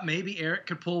 I thought maybe Eric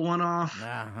could pull one off,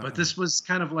 but this was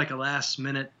kind of like a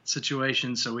last-minute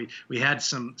situation, so we had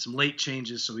some late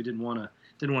changes, so we didn't want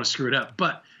to screw it up.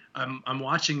 But I'm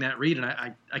watching that read, and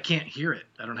I can't hear it.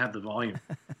 I don't have the volume,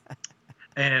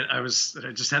 and I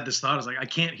just had this thought. I was like, I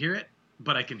can't hear it,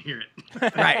 but I can hear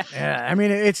it. Right. Yeah. I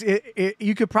mean,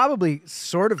 you could probably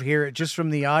sort of hear it just from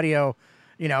the audio,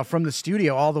 you know, from the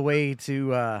studio all the way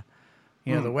to.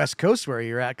 You know, the West Coast where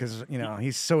you're at, because, you know,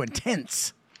 he's so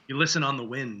intense. You listen on the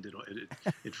wind,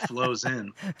 it flows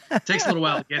in. It takes a little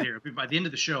while to get here. By the end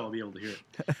of the show, I'll be able to hear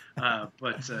it.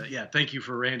 But yeah, thank you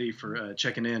for Randy for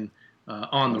checking in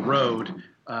on the road.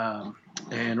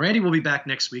 And Randy will be back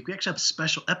next week. We actually have a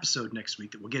special episode next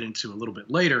week that we'll get into a little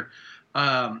bit later.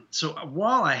 So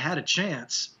while I had a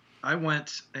chance, I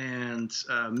went and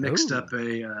mixed up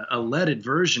a leaded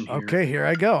version here. Okay, here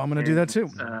I go. I'm going to do that too.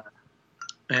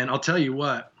 And I'll tell you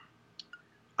what,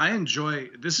 I enjoy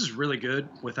 – this is really good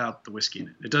without the whiskey in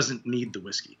it. It doesn't need the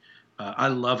whiskey. I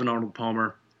love an Arnold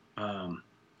Palmer.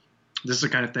 This is the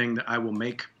kind of thing that I will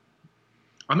make.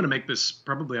 I'm going to make this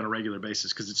probably on a regular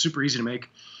basis because it's super easy to make,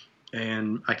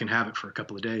 and I can have it for a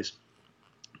couple of days.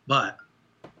 But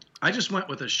I just went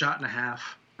with ounce and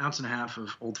a half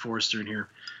of Old Forester in here,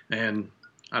 and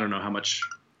I don't know how much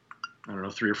 –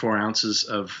 3 or 4 ounces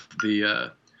of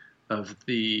the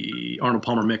Arnold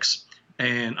Palmer mix.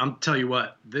 And I'm tell you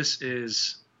what, this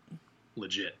is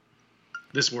legit.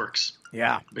 This works.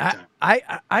 Yeah. Big time.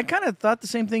 I kind of thought the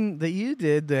same thing that you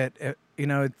did, that, you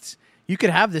know, you could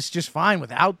have this just fine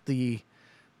without the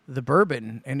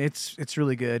bourbon, and it's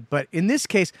really good. But in this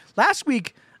case, last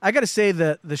week, I got to say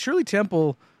that the Shirley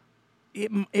Temple,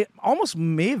 it almost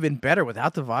may have been better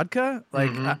without the vodka.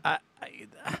 Like,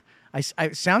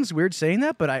 it sounds weird saying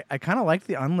that, but I kind of like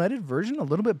the unleaded version a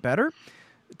little bit better.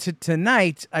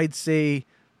 Tonight, I'd say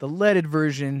the leaded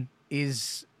version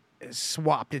is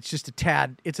swapped. It's just a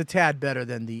tad better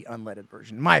than the unleaded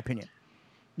version, in my opinion.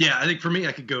 Yeah, I think for me,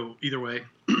 I could go either way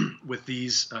with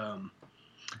these.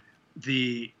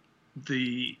 The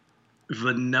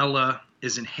vanilla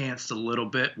is enhanced a little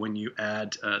bit when you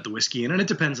add the whiskey in, and it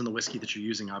depends on the whiskey that you're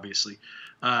using, obviously.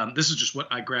 This is just what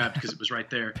I grabbed because it was right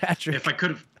there. Patrick. If I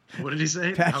could have, what did he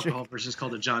say? Patrick. Alcohol version is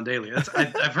called a John Daly.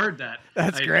 I've heard that.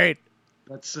 That's great.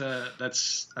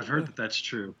 I've heard that that's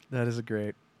true. That is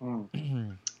great.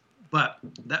 But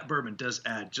that bourbon does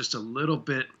add just a little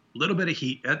bit of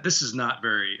heat. This is not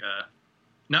very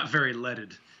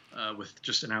leaded with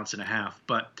just an ounce and a half,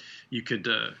 but you could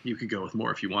go with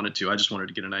more if you wanted to. I just wanted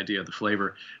to get an idea of the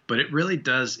flavor, but it really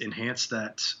does enhance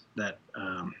that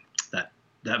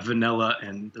vanilla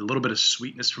and a little bit of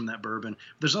sweetness from that bourbon.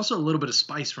 There's also a little bit of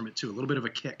spice from it too, a little bit of a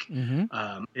kick.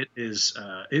 It is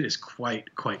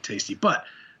quite tasty, but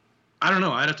I don't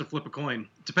know. I'd have to flip a coin.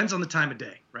 It depends on the time of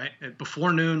day, right?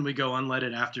 Before noon, we go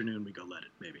unleaded. After noon, we go leaded,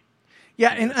 maybe.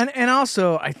 Yeah, and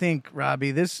also, I think,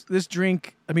 Robbie, this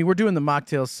drink, I mean, we're doing the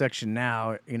mocktails section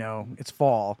now. You know, it's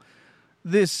fall.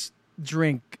 This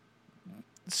drink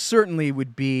certainly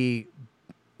would be,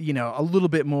 you know, a little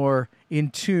bit more in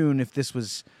tune if this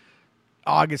was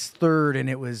August 3rd and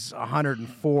it was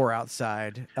 104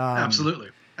 outside. Absolutely.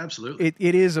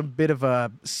 It is a bit of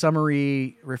a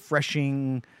summery,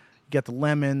 refreshing. You get the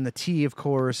lemon, the tea, of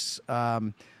course.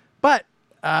 But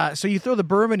so you throw the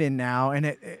bourbon in now,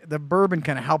 and the bourbon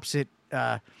kind of helps it,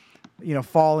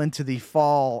 fall into the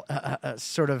fall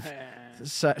sort of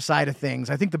side of things.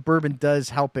 I think the bourbon does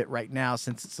help it right now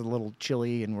since it's a little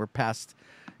chilly and we're past,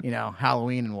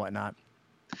 Halloween and whatnot.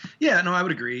 Yeah, no, I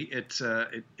would agree.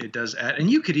 It does add, and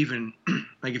you could even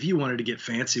like if you wanted to get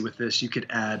fancy with this, you could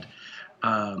add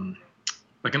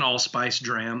like an allspice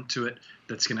dram to it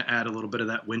that's going to add a little bit of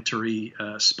that wintry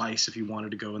spice if you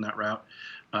wanted to go in that route.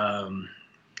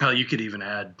 Hell, you could even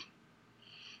add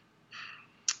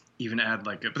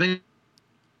like but then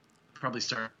probably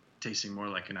start tasting more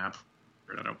like an apple.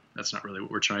 I don't know. That's not really what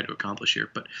we're trying to accomplish here,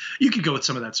 but you could go with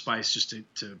some of that spice just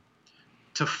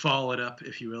to fall it up,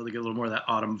 if you will, to get a little more of that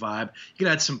autumn vibe. You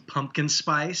could add some pumpkin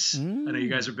spice. I know you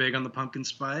guys are big on the pumpkin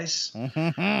spice.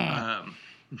 Now,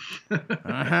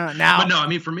 but no, I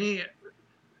mean, for me,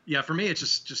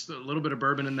 it's just a little bit of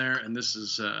bourbon in there, and this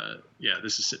is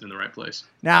sitting in the right place.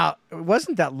 Now, it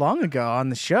wasn't that long ago on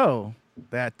the show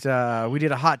that we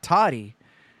did a hot toddy.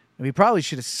 We probably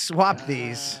should have swapped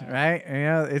these, right?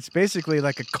 It's basically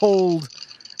like a cold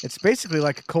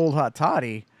hot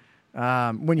toddy.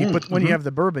 When you have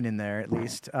the bourbon in there, at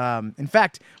least. In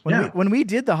fact, when we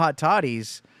did the hot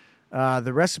toddies,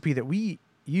 the recipe that we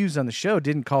use on the show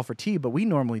didn't call for tea, but we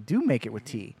normally do make it with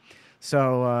tea.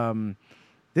 So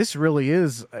this really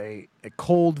is a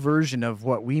cold version of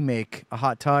what we make a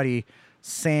hot toddy,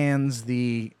 sans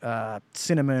the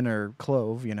cinnamon or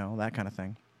clove, that kind of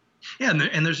thing. Yeah,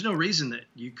 and there's no reason that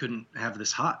you couldn't have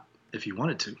this hot if you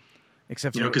wanted to.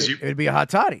 Except for it would be a hot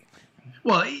toddy.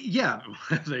 Well, yeah,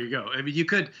 there you go. I mean, you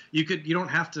don't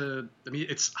have to. I mean,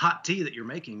 it's hot tea that you're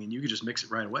making, and you could just mix it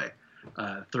right away.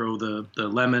 Throw the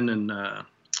lemon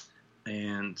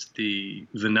and the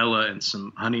vanilla and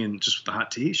some honey and just the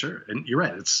hot tea, sure. And you're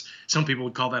right. It's some people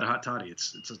would call that a hot toddy.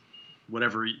 It's a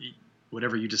whatever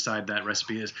you decide that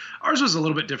recipe is. Ours was a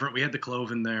little bit different. We had the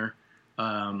clove in there.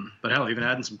 But hell, even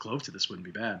adding some clove to this wouldn't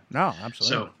be bad. No,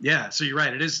 absolutely. So you're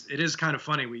right. It is kind of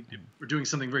funny. We're doing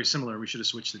something very similar. We should have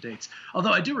switched the dates. Although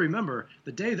I do remember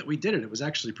the day that we did it, it was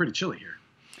actually pretty chilly here.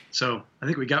 So I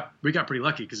think we got pretty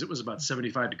lucky because it was about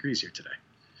 75 degrees here today.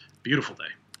 Beautiful day.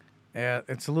 Yeah,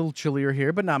 it's a little chillier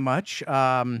here, but not much.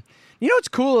 It's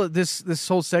cool, this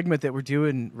whole segment that we're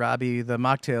doing, Robbie, the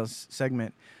mocktails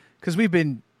segment, because we've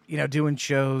been, doing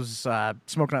shows,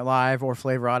 Smoke Night Live or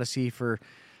Flavor Odyssey for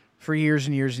years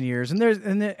and years and years. And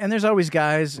there's always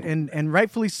guys, and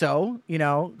rightfully so,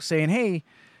 saying, hey,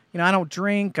 I don't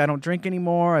drink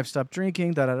anymore. I've stopped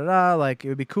drinking, da-da-da-da. Like, it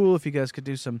would be cool if you guys could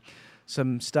do some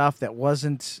stuff that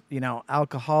wasn't,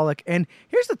 alcoholic. And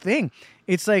here's the thing.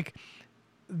 It's like,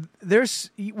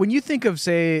 when you think of,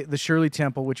 say, the Shirley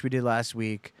Temple, which we did last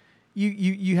week,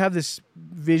 you have this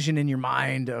vision in your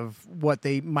mind of what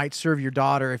they might serve your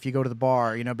daughter if you go to the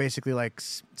bar, basically like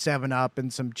 7-Up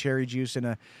and some cherry juice and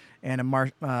a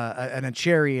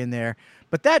cherry in there.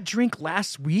 But that drink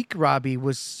last week, Robbie,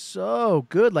 was so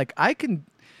good. Like, I can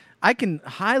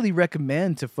highly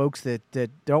recommend to folks that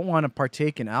don't want to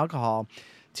partake in alcohol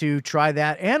to try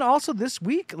that. And also this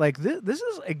week, like, this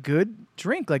is a good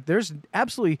drink. Like, there's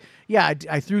absolutely,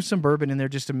 I threw some bourbon in there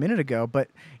just a minute ago, but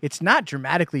it's not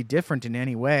dramatically different in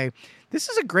any way. This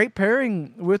is a great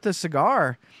pairing with a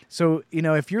cigar. So,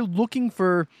 if you're looking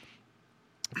for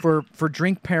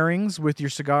drink pairings with your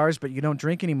cigars, but you don't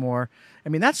drink anymore, I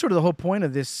mean, that's sort of the whole point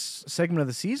of this segment of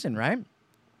the season, right?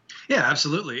 Yeah,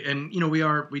 absolutely. And,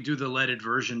 we do the leaded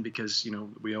version because,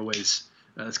 we always,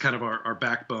 it's kind of our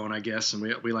backbone, I guess. And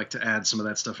we like to add some of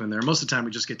that stuff in there. Most of the time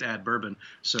we just get to add bourbon.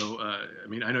 So,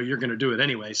 I know you're going to do it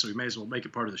anyway, so we may as well make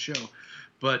it part of the show.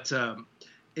 But that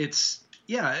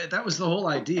was the whole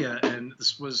idea. And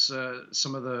this was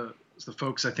some of the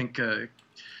folks, I think,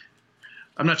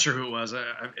 I'm not sure who it was.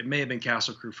 It may have been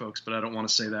Castle Crew folks, but I don't want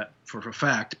to say that for a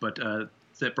fact. But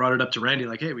that brought it up to Randy,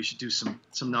 like, hey, we should do some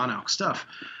non-alc stuff.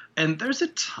 And there's a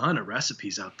ton of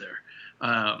recipes out there.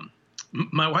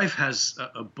 My wife has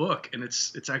a book, and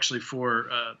it's actually for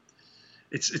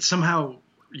it's somehow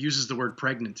uses the word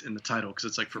pregnant in the title because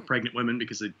it's like for pregnant women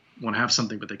because they want to have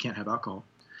something but they can't have alcohol.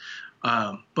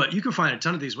 But you can find a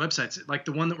ton of these websites, like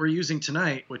the one that we're using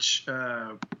tonight, which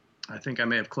I think I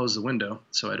may have closed the window,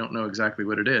 so I don't know exactly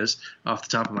what it is off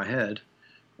the top of my head.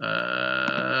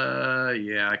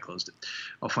 I closed it.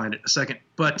 I'll find it in a second.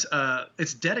 But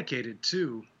it's dedicated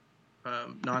to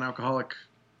non-alcoholic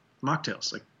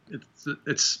mocktails. Like,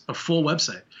 it's a full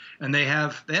website, and they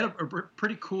had a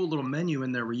pretty cool little menu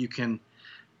in there where it's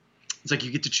like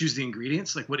you get to choose the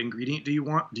ingredients. Like, what ingredient do you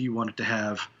want? Do you want it to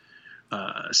have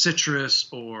citrus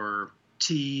or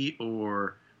tea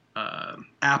or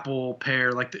apple,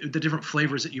 pear, like the different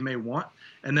flavors that you may want,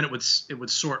 and then it would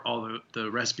sort all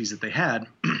the recipes that they had.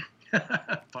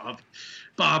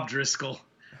 Bob Driscoll.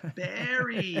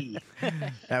 Barry.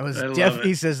 That was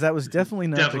he says that was definitely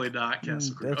not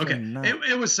Castle Crew. Okay,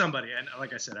 it was somebody, and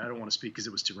like I said, I don't want to speak because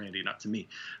it was to Randy, not to me.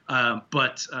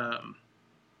 But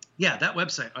that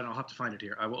website, and I'll have to find it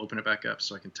here. I will open it back up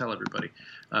so I can tell everybody.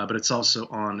 But it's also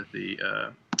on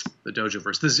the the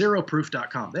Dojoverse, the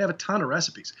zeroproof.com. They have a ton of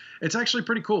recipes. It's actually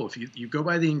pretty cool. If you go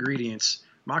by the ingredients,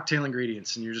 mocktail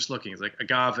ingredients, and you're just looking, it's like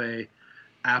agave,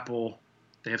 apple.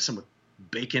 They have some with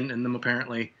bacon in them,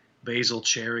 apparently. Basil,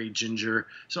 cherry, ginger.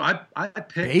 So I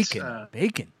picked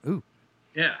bacon. Ooh.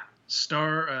 Yeah.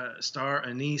 Star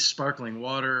anise, sparkling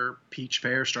water, peach,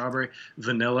 pear, strawberry,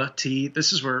 vanilla, tea.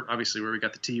 This is where we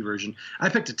got the tea version. I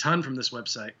picked a ton from this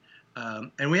website,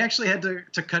 and we actually had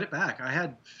to cut it back. I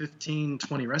had 15,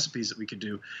 20 recipes that we could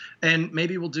do, and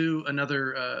maybe we'll do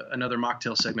another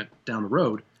mocktail segment down the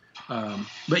road.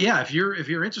 But yeah, if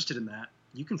you're interested in that,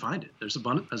 you can find it. There's a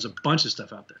bunch of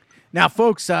stuff out there. Now,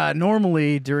 folks,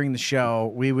 normally during the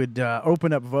show we would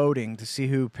open up voting to see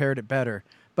who paired it better.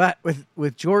 But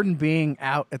with Jordan being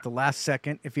out at the last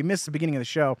second, if you missed the beginning of the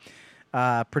show,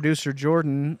 producer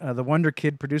Jordan, the Wonder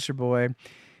Kid producer boy,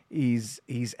 he's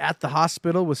at the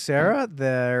hospital with Sarah.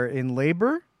 They're in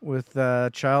labor with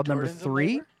child number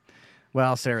 3.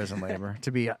 Well, Sarah's in labor.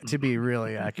 to be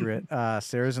really accurate,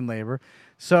 Sarah's in labor.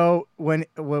 So when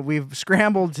we've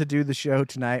scrambled to do the show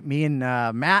tonight, me and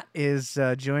Matt is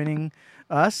joining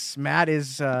us. Matt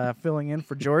is filling in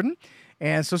for Jordan.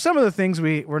 And so some of the things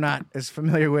we're not as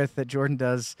familiar with that Jordan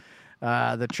does,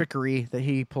 the trickery that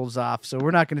he pulls off. So we're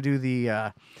not going to do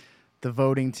the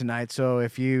voting tonight. So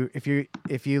if you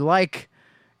like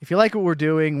what we're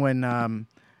doing when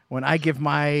I give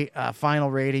my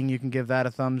final rating, you can give that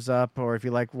a thumbs up. Or if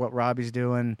you like what Robbie's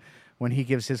doing when he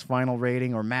gives his final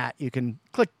rating, or Matt, you can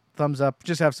click thumbs up.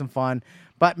 Just have some fun.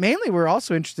 But mainly, we're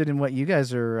also interested in what you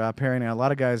guys are pairing. A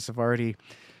lot of guys have already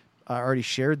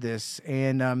shared this,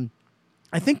 and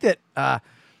I think that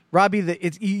Robbie,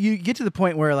 that you get to the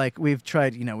point where like we've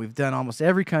tried, we've done almost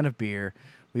every kind of beer.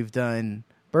 We've done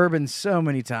bourbon so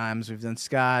many times. We've done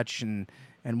scotch and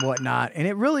whatnot, and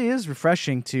it really is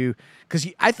refreshing because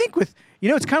I think with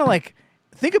it's kind of like,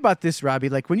 think about this, Robbie.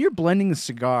 Like when you're blending a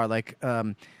cigar, like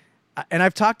and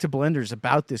I've talked to blenders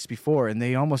about this before, and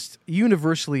they almost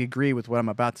universally agree with what I'm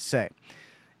about to say.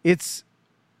 It's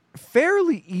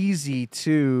fairly easy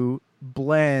to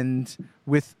blend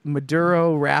with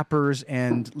Maduro wrappers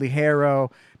and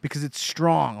Ligero because it's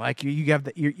strong. Like you have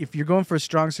if you're going for a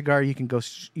strong cigar, you can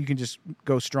just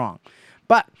go strong.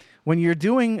 But when you're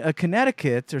doing a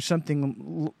Connecticut or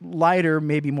something lighter,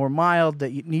 maybe more mild,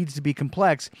 that needs to be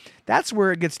complex, that's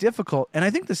where it gets difficult. And I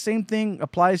think the same thing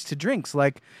applies to drinks.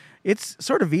 Like it's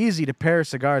sort of easy to pair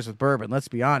cigars with bourbon. Let's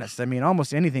be honest. I mean,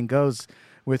 almost anything goes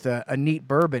with a neat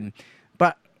bourbon.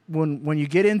 But when you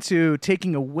get into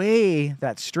taking away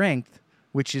that strength,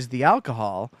 which is the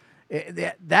alcohol,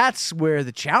 that's where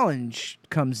the challenge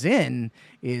comes in,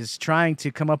 is trying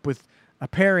to come up with a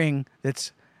pairing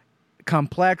that's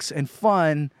complex and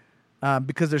fun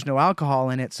because there's no alcohol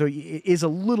in it. So it is a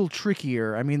little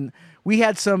trickier. I mean, we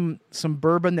had some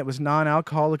bourbon that was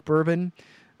non-alcoholic bourbon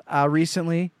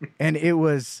recently, and it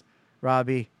was,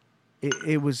 Robbie,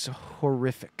 it was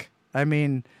horrific. I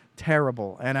mean,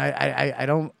 terrible. And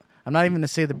I'm not even going to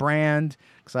say the brand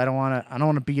because I don't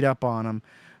want to beat up on them,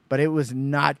 but it was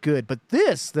not good. But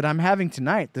this that I'm having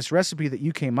tonight, this recipe that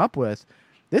you came up with,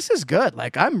 this is good.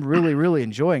 Like I'm really, really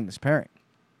enjoying this pairing.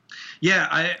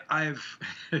 Yeah, I've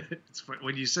it's funny,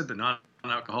 when you said the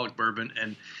non-alcoholic bourbon,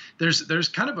 and there's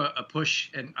kind of a push,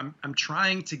 and I'm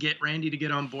trying to get Randy to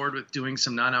get on board with doing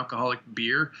some non-alcoholic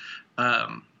beer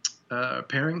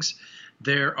pairings.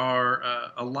 There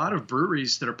are a lot of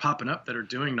breweries that are popping up that are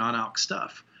doing non-alc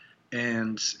stuff.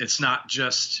 And it's not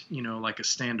just, like a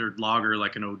standard lager,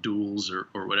 like an O'Doul's or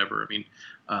whatever. I mean,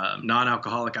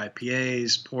 non-alcoholic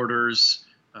IPAs, porters,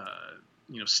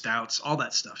 stouts, all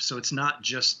that stuff. So it's not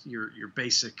just your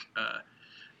basic,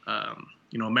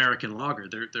 American lager.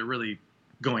 They're really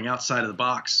going outside of the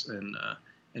box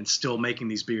and still making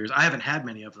these beers. I haven't had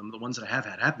many of them. The ones that I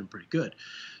have been pretty good.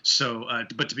 So,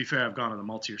 but to be fair, I've gone on the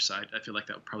maltier side. I feel like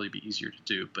that would probably be easier to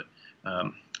do, but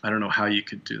I don't know how you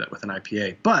could do that with an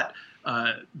IPA. But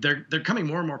they're coming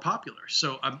more and more popular.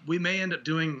 So we may end up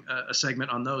doing a segment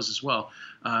on those as well.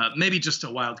 Maybe just a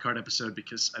wild card episode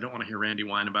because I don't want to hear Randy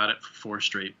whine about it for 4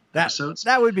 straight episodes.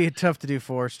 That would be tough to do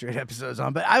 4 straight episodes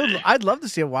on. But I'd love to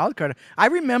see a wild card. I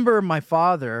remember my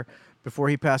father, before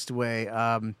he passed away,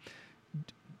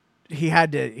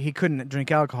 he couldn't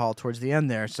drink alcohol towards the end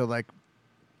there. So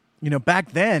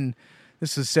back then,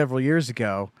 this was several years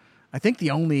ago, I think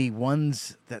the only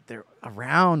ones that they're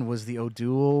around was the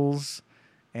O'Doul's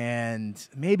and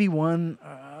maybe one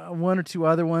or two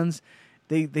other ones.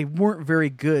 They weren't very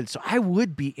good. So I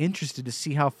would be interested to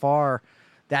see how far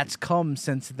that's come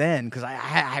since then, because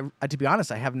I to be honest,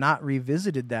 I have not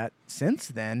revisited that since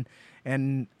then.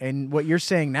 And what you're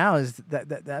saying now is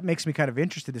that makes me kind of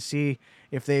interested to see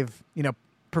if they've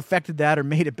perfected that or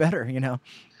made it better, you know?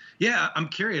 Yeah, I'm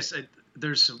curious.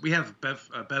 We have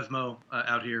Bevmo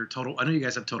out here. Total. I know you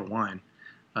guys have Total Wine,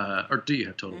 or do you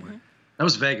have Total Wine? That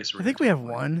was Vegas. I think we have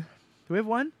one. Do we have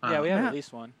one? Yeah, we have Matt? at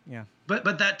least one. Yeah. But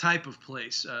that type of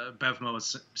place, Bevmo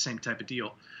is the same type of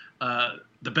deal. The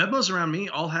Bevmos around me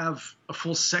all have a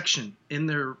full section in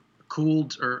their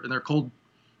cold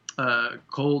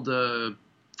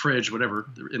fridge, whatever,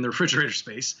 in the refrigerator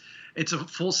space. It's a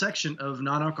full section of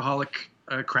non-alcoholic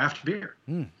craft beer.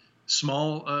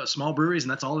 Small breweries,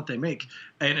 and that's all that they make.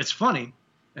 And it's funny,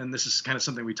 and this is kind of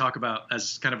something we talk about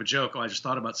as kind of a joke. I just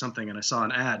thought about something, and I saw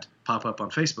an ad pop up on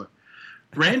Facebook.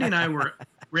 Randy and I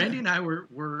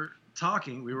were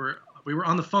talking. We were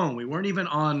on the phone. We weren't even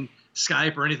on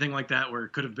Skype or anything like that where it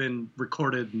could have been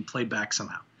recorded and played back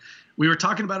somehow. We were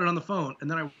talking about it on the phone,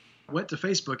 and then I went to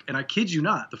Facebook, and I kid you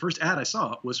not, the first ad I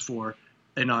saw was for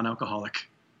a non-alcoholic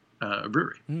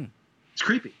brewery. It's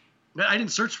creepy. I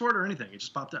didn't search for it or anything. It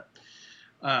just popped up.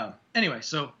 Anyway,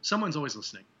 so someone's always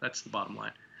listening. That's the bottom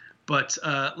line. But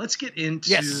let's get into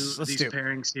these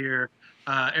pairings here.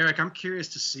 Eric, I'm curious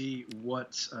to see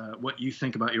what you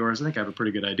think about yours. I think I have a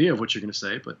pretty good idea of what you're going to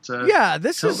say. But yeah,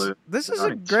 this is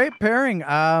a great pairing.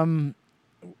 I'll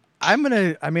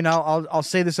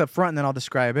say this up front and then I'll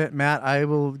describe it. Matt, I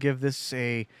will give this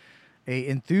a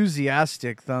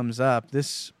enthusiastic thumbs up.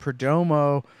 This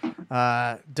Perdomo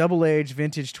double aged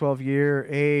vintage 12-year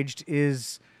aged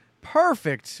is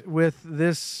perfect with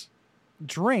this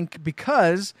drink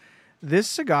because this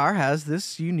cigar has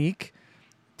this unique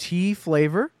tea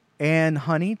flavor and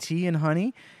tea and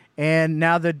honey. And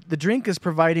now the drink is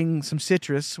providing some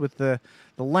citrus with the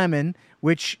lemon,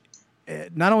 which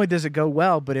not only does it go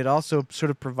well, but it also sort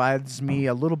of provides me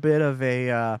a little bit of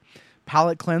a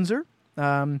palate cleanser.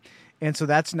 And so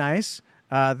that's nice.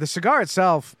 The cigar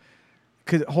itself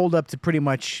could hold up to pretty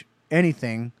much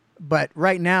anything. But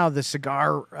right now, the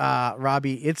cigar,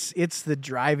 Robby, it's the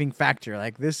driving factor.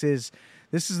 Like this is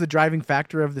the driving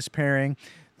factor of this pairing.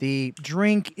 The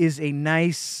drink is a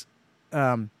nice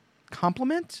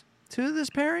complement to this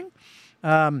pairing.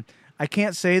 I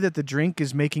can't say that the drink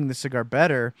is making the cigar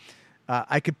better.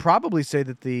 I could probably say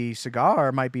that the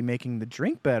cigar might be making the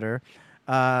drink better.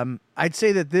 I'd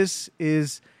say that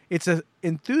it's an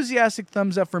enthusiastic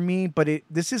thumbs up for me, but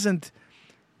this isn't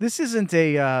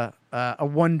a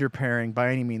wonder pairing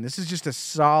by any means. This is just a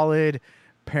solid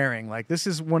pairing. Like this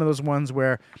is one of those ones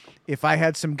where if I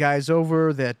had some guys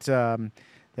over that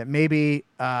maybe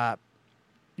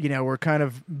were kind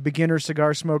of beginner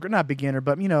cigar smoker, not beginner,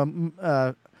 but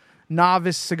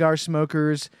novice cigar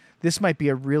smokers, this might be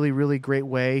a really, really great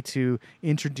way to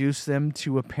introduce them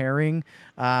to a pairing.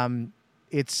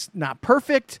 It's not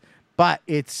perfect, but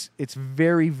it's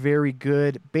very, very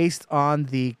good based on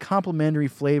the complementary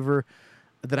flavor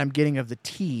that I'm getting of the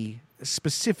tea,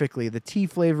 specifically the tea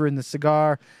flavor in the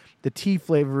cigar, the tea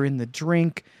flavor in the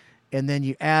drink, and then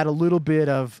you add a little bit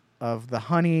of the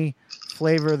honey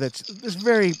flavor that's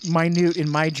very minute in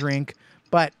my drink,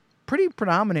 but pretty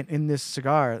predominant in this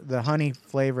cigar, the honey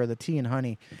flavor, the tea and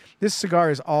honey. This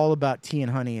cigar is all about tea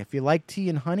and honey. If you like tea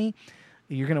and honey,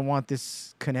 you're going to want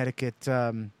this Connecticut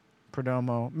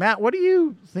Perdomo. Matt, what are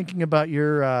you thinking about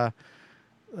your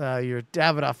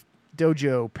Davidoff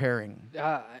Dojo pairing?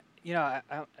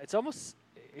 It's almost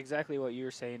exactly what you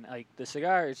were saying. Like the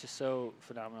cigar is just so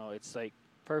phenomenal. It's like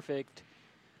perfect.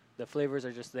 The flavors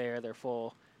are just there. They're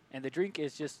full. And the drink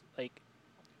is just like,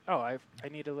 I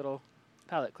need a little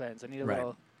palate cleanse. I need a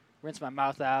little rinse my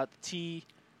mouth out. The tea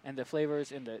and the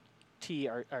flavors in the tea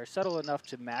are subtle enough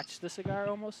to match the cigar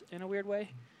almost in a weird way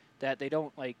that they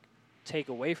don't like take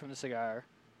away from the cigar,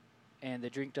 and the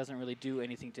drink doesn't really do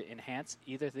anything to enhance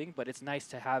either thing, but it's nice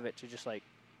to have it to just like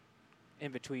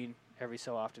in between every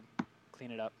so often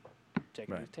clean it up, take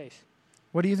a new taste.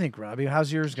 What do you think, Robby?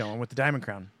 How's yours going with the Diamond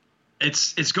Crown?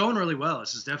 It's going really well.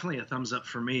 This is definitely a thumbs up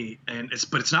for me,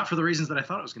 but it's not for the reasons that I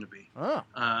thought it was going to be. Oh.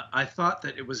 I thought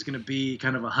that it was going to be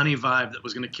kind of a honey vibe that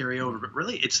was going to carry over, but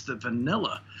really it's the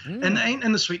vanilla and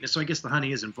the sweetness. So I guess the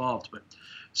honey is involved. But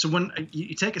so when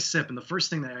you take a sip, and the first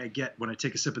thing that I get when I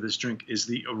take a sip of this drink is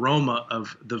the aroma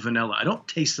of the vanilla. I don't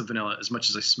taste the vanilla as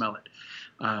much as I smell it,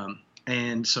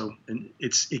 and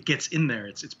it gets in there.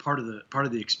 It's part of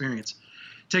the experience.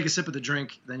 Take a sip of the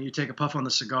drink, then you take a puff on the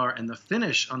cigar, and the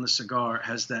finish on the cigar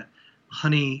has that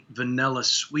honey vanilla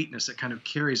sweetness that kind of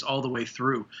carries all the way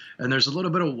through. And there's a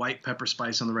little bit of white pepper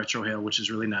spice on the retrohale, which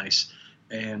is really nice.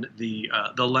 And the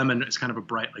lemon is kind of a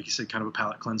bright, like you said, kind of a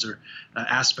palate cleanser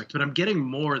aspect. But I'm getting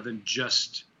more than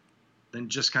just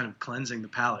kind of cleansing the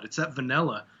palate. It's that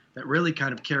vanilla that really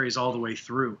kind of carries all the way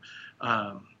through.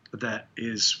 That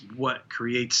is what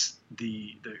creates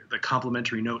the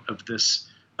complementary note of this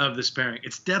of this pairing.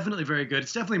 It's definitely very good.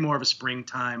 It's definitely more of a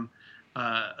springtime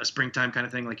kind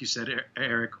of thing, like you said,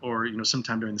 Eric, or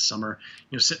sometime during the summer,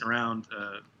 sitting around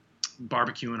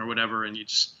barbecuing or whatever, and you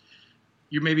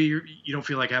don't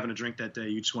feel like having a drink that day.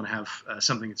 You just want to have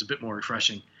something that's a bit more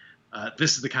refreshing.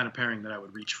 This is the kind of pairing that I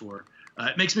would reach for.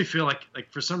 It makes me feel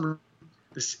like for some reason,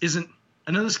 this isn't.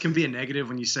 I know this can be a negative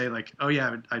when you say like, oh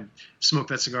yeah, I'd smoke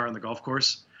that cigar on the golf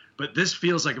course, but this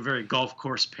feels like a very golf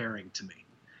course pairing to me.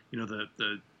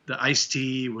 The iced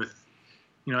tea with,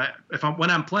 when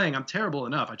I'm playing, I'm terrible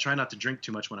enough. I try not to drink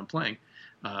too much when I'm playing.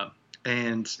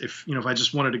 And if I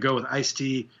just wanted to go with iced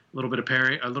tea, a little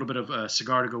bit of a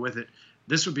cigar to go with it,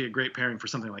 this would be a great pairing for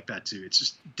something like that too. It's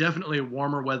just definitely a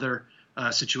warmer weather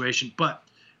situation, but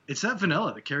it's that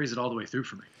vanilla that carries it all the way through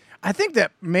for me. I think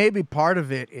that maybe part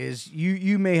of it is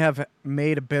you may have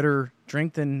made a better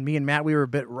drink than me and Matt. We were a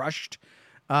bit rushed.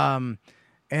 And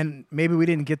maybe we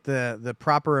didn't get the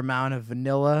proper amount of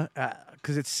vanilla,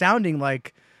 because it's sounding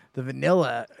like the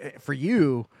vanilla for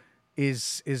you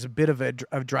is a bit of a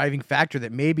driving factor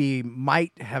that maybe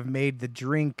might have made the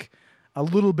drink a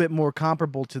little bit more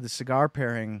comparable to the cigar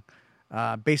pairing,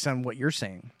 based on what you're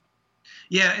saying.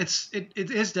 Yeah, it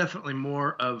is definitely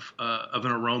more of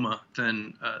an aroma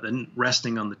than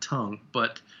resting on the tongue,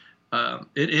 but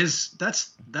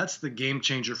that's the game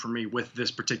changer for me with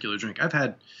this particular drink. I've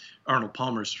had Arnold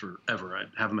Palmer's forever. I'd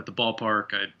have them at the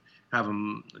ballpark. I'd have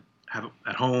them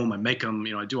at home. I make them.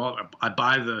 I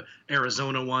buy the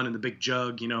Arizona one in the big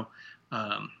jug.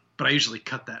 But I usually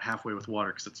cut that halfway with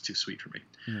water because it's too sweet for me.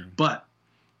 But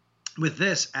with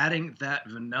this, adding that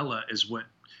vanilla is what.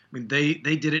 I mean,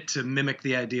 they did it to mimic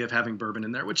the idea of having bourbon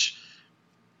in there, which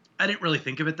I didn't really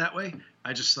think of it that way.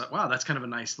 I just thought, wow, that's kind of a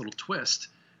nice little twist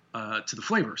to the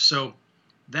flavor. So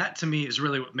that to me is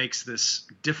really what makes this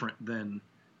different than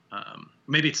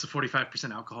maybe it's the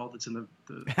 45% alcohol that's in the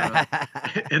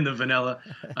in the vanilla.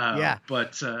 Yeah.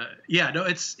 But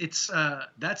it's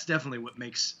that's definitely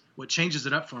what changes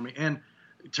it up for me and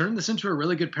turned this into a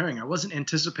really good pairing. I wasn't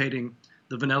anticipating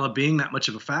the vanilla being that much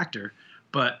of a factor.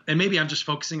 And maybe I'm just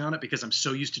focusing on it because I'm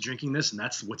so used to drinking this, and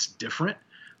that's what's different.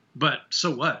 But so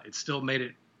what? It still made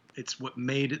it. It's what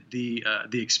made the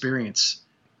experience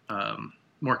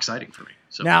more exciting for me.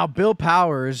 So now, Bill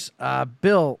Powers,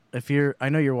 Bill, I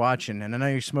know you're watching, and I know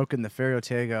you're smoking the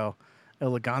Ferriotego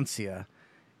Elegancia,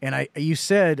 and you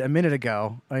said a minute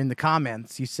ago in the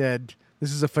comments, you said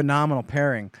this is a phenomenal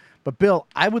pairing. But Bill,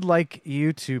 I would like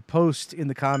you to post in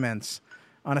the comments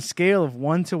on a scale of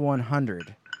 1 to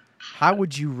 100. How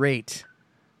would you rate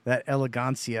that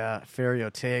Elegancia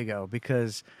Ferriotego?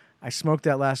 Because I smoked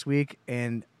that last week,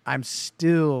 and I'm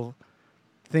still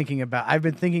I've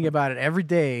been thinking about it every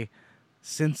day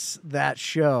since that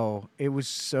show. It was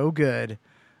so good.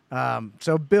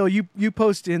 So, Bill, you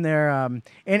post in there,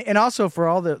 and also for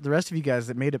all the rest of you guys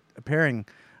that made a pairing,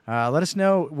 let us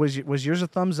know, was yours a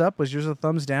thumbs up? Was yours a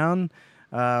thumbs down?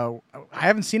 I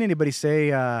haven't seen anybody say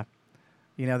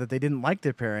that they didn't like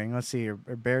their pairing. Let's see. Or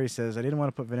Barry says, I didn't want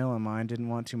to put vanilla in mine. Didn't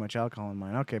want too much alcohol in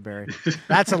mine. Okay, Barry.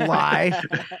 That's a lie.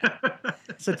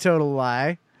 It's a total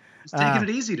lie. He's taking it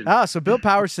easy today. So Bill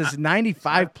Powers says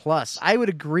 95 plus. I would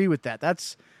agree with that.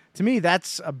 To me,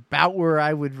 that's about where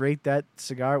I would rate that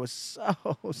cigar. It was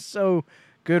so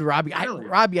good, Robby. Really?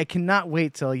 Robby, I cannot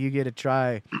wait till you get to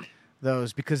try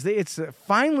those because it's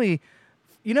finally...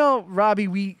 Robby,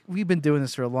 we've been doing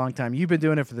this for a long time. You've been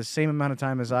doing it for the same amount of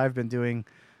time as I've been doing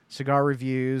cigar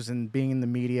reviews and being in the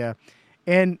media.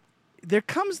 And there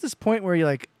comes this point where you're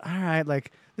like, all right,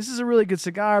 like this is a really good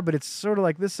cigar, but it's sort of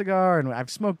like this cigar. And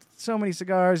I've smoked so many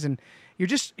cigars, and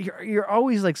you're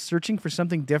always like searching for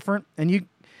something different. And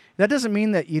that doesn't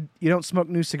mean that you don't smoke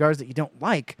new cigars that you don't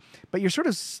like, but you're sort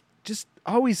of just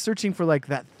always searching for like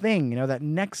that thing, that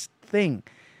next thing.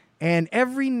 And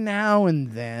every now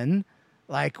and then,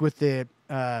 like with the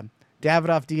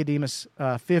Davidoff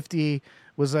Diademas 50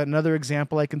 was another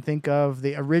example I can think of.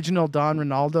 The original Don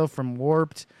Ronaldo from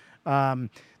Warped.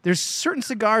 There's certain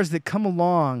cigars that come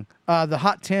along. The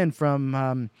Hot 10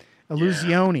 from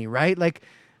Illusione, right? Like,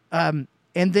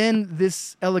 and then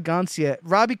this Elegancia.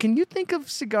 Robby, can you think of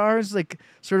cigars like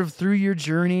sort of through your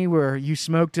journey where you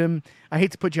smoked them? I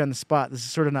hate to put you on the spot. This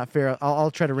is sort of not fair. I'll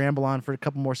try to ramble on for a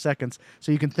couple more seconds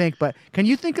so you can think. But can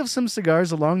you think of some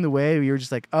cigars along the way where you're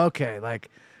just like, okay, like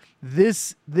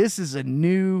this is a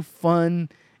new, fun,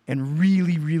 and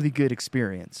really, really good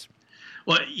experience?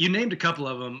 Well, you named a couple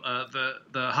of them.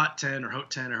 The Hot 10 or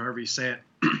Hot 10 or however you say it.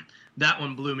 That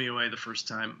one blew me away the first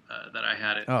time that I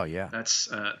had it. Oh yeah, that's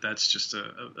just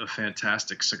a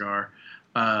fantastic cigar.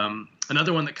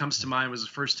 Another one that comes to mind was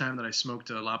the first time that I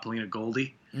smoked a La Palina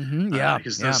Goldie. Mm-hmm, yeah,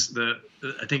 because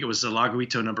I think it was the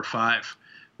Laguito number 5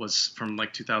 was from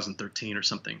like 2013 or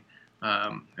something.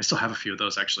 I still have a few of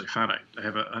those actually. I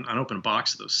have an unopened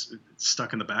box of those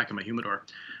stuck in the back of my humidor.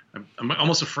 I'm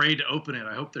almost afraid to open it.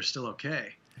 I hope they're still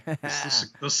okay.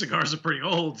 Those cigars are pretty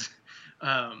old.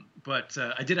 But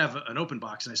I did have an open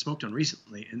box, and I smoked one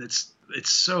recently, and it's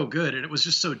so good, and it was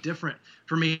just so different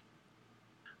for me.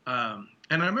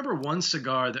 And I remember one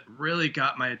cigar that really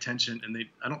got my attention, and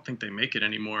I don't think they make it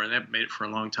anymore, and they haven't made it for a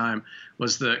long time,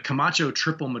 was the Camacho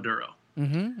Triple Maduro.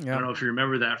 Mm-hmm, yeah. I don't know if you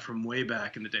remember that from way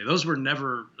back in the day. Those were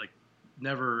never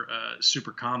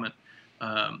super common.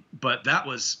 But that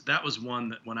was one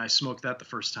that when I smoked that the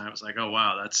first time, I was like, oh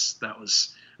wow, that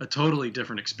was a totally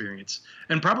different experience.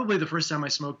 And probably the first time I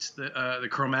smoked the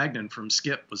Cro-Magnon from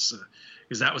Skip was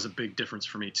because that was a big difference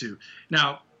for me too.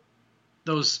 Now,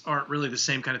 those aren't really the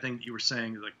same kind of thing that you were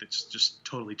saying, like that's just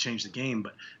totally changed the game,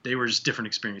 but they were just different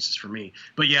experiences for me.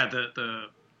 But yeah, the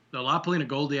La Polina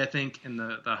Goldie, I think, and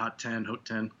the Hot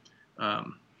 10,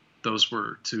 those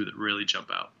were two that really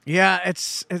jump out. Yeah,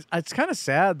 it's kind of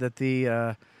sad that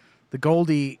the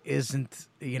Goldie isn't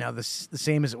the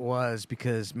same as it was,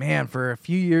 because man, for a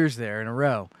few years there in a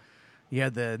row, you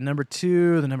had the number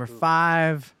 2, the number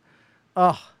 5.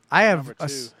 Oh, I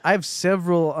have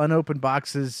several unopened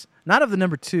boxes, not of the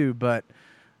number 2, but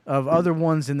of other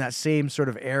ones in that same sort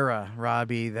of era,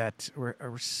 Robbie, that were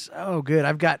so good.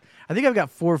 I think I've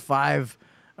got 4 or 5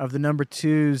 of the number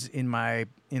 2s in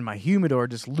my humidor,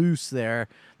 just loose there,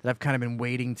 that I've kind of been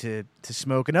waiting to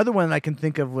smoke. Another one I can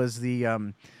think of was the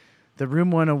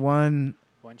Room 101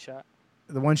 One Shot.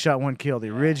 The One Shot One Kill, the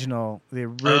original.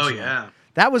 Oh yeah.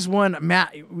 That was one,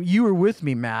 Matt, you were with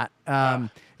me, Matt. It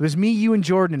was me, you, and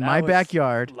Jordan in my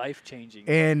backyard. Life-changing.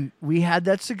 And we had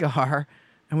that cigar,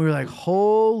 and we were like,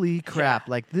 holy crap,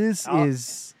 like this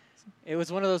is... It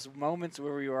was one of those moments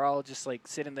where we were all just like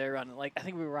sitting there around, like I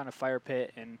think we were on a fire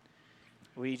pit, and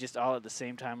we just all at the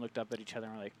same time looked up at each other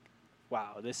and were like,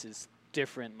 wow, this is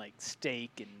different, like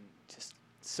steak and just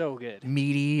so good.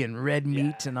 Meaty and red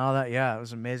meat and all that. Yeah, it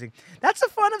was amazing. That's the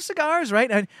fun of cigars,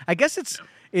 right? I guess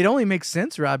it only makes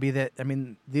sense, Robbie, that, I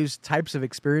mean, these types of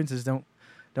experiences don't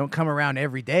come around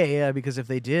every day, because if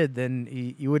they did,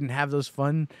 then you wouldn't have those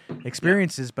fun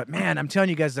experiences. But man, I'm telling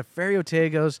you guys, the Ferio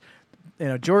Tegos,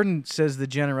 Jordan says the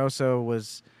Generoso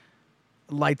was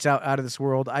lights out of this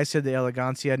world. I said the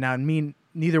Elegancia. Now,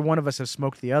 neither one of us have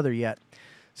smoked the other yet.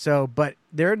 So, but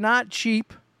they're not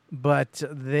cheap, but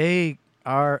they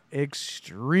are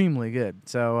extremely good.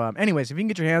 So, anyways, if you can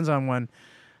get your hands on one,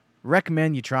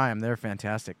 recommend you try them. They're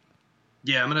fantastic.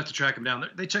 Yeah, I'm gonna have to track them down.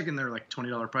 They check in their like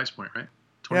 $20 price point, right?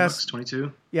 $20,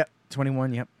 22. Yep,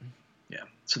 21. Yep. Yeah.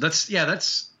 So that's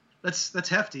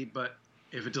hefty, but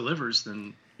if it delivers,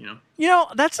 then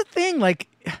that's the thing. Like,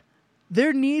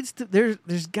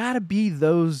 there's got to be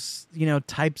those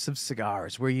types of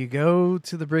cigars where you go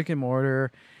to the brick and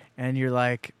mortar, and you're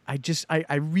like,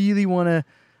 I really want to.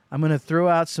 I'm gonna throw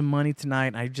out some money tonight.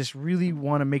 And I just really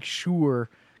want to make sure,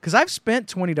 because I've spent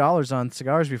 $20 on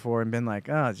cigars before and been like,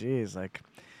 oh geez, like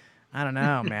I don't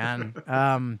know,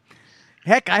 man.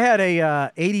 Heck, I had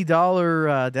a $80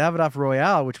 Davidoff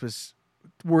Royale, which was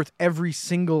worth every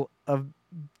single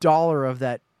dollar of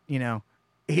that,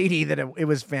 80. That it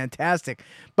was fantastic.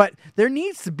 But there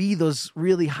needs to be those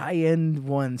really high end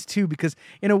ones too, because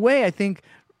in a way, I think,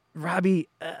 Robbie,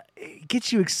 it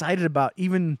gets you excited about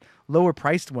even lower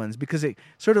priced ones, because it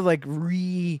sort of like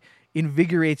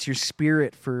reinvigorates your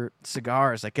spirit for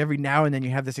cigars. Like every now and then you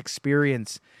have this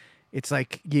experience. It's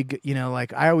like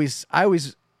like I always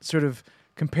sort of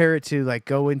compare it to like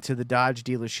go into the Dodge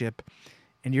dealership,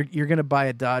 and you're gonna buy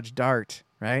a Dodge Dart,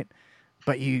 right?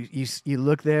 But you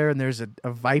look there, and there's a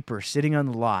Viper sitting on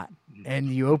the lot,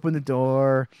 and you open the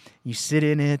door, you sit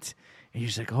in it, and you're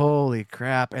just like, holy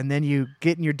crap! And then you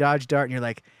get in your Dodge Dart, and you're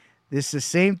like, this is the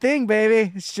same thing,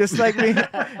 baby. It's just like me.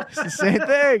 It's the same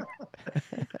thing.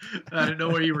 I didn't know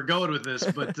where you were going with this,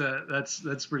 but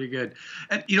that's pretty good.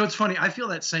 And it's funny. I feel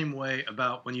that same way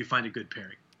about when you find a good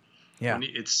pairing. Yeah,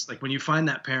 it's like when you find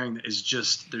that pairing that is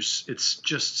it's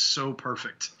just so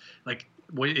perfect. Like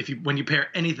when you pair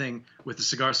anything with the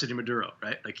Cigar City Maduro,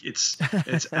 right? Like it's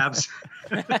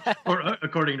or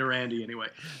according to Randy anyway.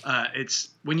 It's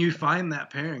when you find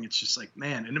that pairing, it's just like,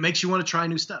 man, and it makes you want to try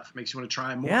new stuff. It makes you want to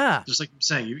try more. Yeah. Just like you're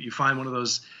saying, you find one of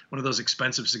those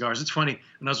expensive cigars. It's funny,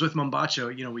 when I was with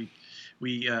Mombacho,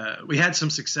 we had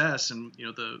some success, and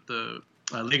the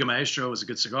Liga Maestro was a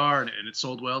good cigar, and it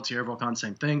sold well. Tierra Volcan,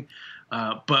 same thing.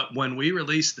 But when we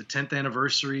released the 10th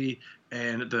anniversary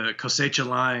and the Cosecha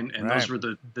line, and those were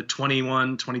the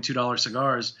 $21, $22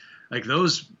 cigars, like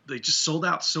those, they just sold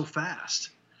out so fast.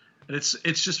 And it's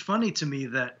just funny to me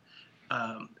that,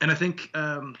 and I think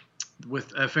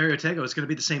with Ferio Tego, it's going to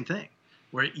be the same thing,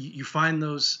 where you find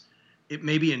those. It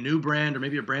may be a new brand or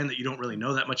maybe a brand that you don't really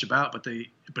know that much about, but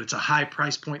it's a high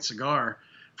price point cigar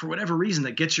for whatever reason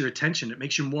that gets your attention. It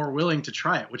makes you more willing to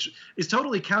try it, which is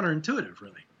totally counterintuitive,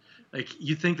 really. Like,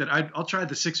 you think that I'll try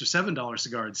the $6 or $7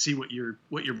 cigar and see what you're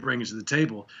bringing to the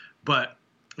table, but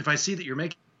if I see that you're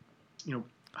making,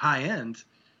 high end,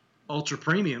 ultra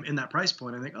premium in that price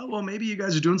point, I think, oh well, maybe you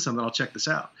guys are doing something. I'll check this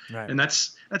out. Right. And I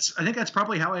think that's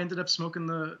probably how I ended up smoking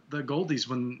the Goldies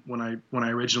when I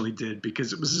originally did,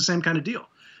 because it was the same kind of deal.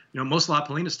 Most La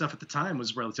Polina stuff at the time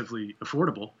was relatively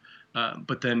affordable,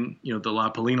 but then the La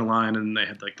Polina line, and they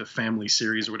had like the family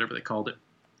series or whatever they called it.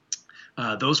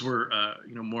 Those were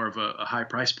more of a high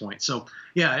price point. So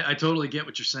yeah, I totally get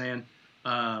what you're saying.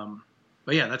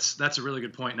 But yeah, that's a really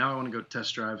good point. Now I want to go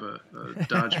test drive a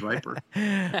Dodge Viper.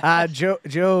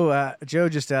 Joe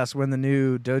just asked when the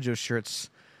new Dojo shirts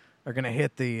are going to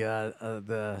hit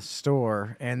the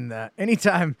store, and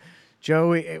anytime, Joe,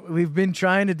 we've been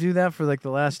trying to do that for like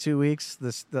the last 2 weeks.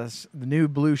 The new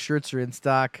blue shirts are in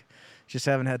stock. Just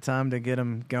haven't had time to get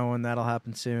them going. That'll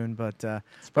happen soon. But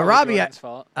Robbie, Jordan's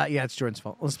fault. Yeah, it's Jordan's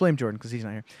fault. Let's blame Jordan because he's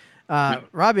not here.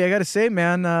 Robbie, I got to say,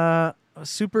 man.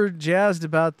 Super jazzed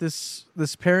about this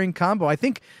pairing combo. I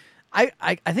think I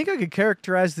could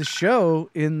characterize the show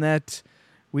in that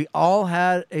we all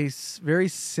had a very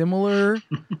similar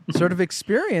sort of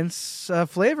experience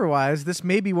flavor wise. This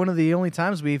may be one of the only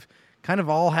times we've kind of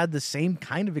all had the same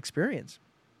kind of experience.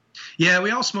 Yeah,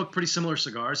 we all smoke pretty similar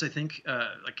cigars. I think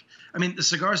the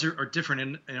cigars are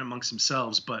different in amongst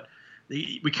themselves, but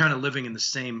we kind of living in the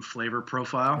same flavor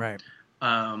profile. Right.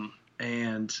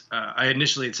 And I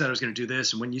initially had said I was going to do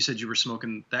this, and when you said you were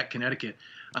smoking that Connecticut,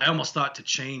 I almost thought to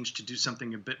change to do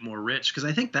something a bit more rich, because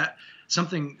I think that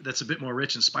something that's a bit more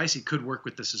rich and spicy could work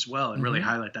with this as well and really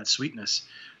highlight that sweetness.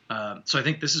 So I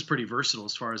think this is pretty versatile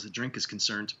as far as the drink is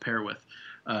concerned to pair with.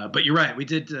 But you're right, we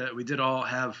did all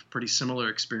have pretty similar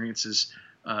experiences.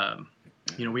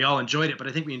 We all enjoyed it, but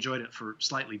I think we enjoyed it for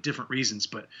slightly different reasons.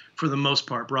 But for the most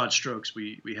part, broad strokes,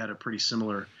 we had a pretty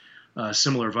similar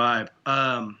vibe.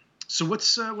 So what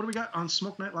do we got on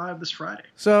Smoke Night Live this Friday?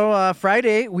 So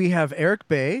Friday we have Eric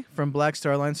Bay from Black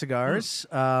Star Line Cigars.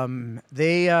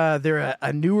 They're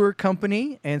a newer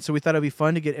company, and so we thought it'd be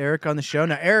fun to get Eric on the show.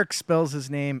 Now Eric spells his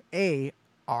name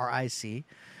A-R-I-C,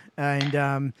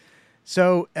 and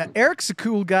so Eric's a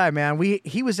cool guy, man.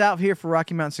 He was out here for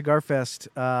Rocky Mountain Cigar Fest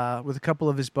with a couple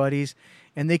of his buddies,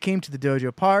 and they came to the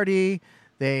dojo party.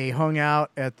 They hung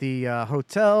out at the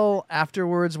hotel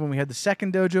afterwards when we had the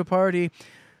second dojo party.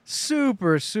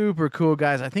 Super, super cool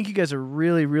guys. I think you guys are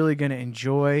really, really going to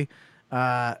enjoy,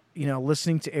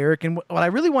 listening to Eric. And what I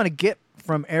really want to get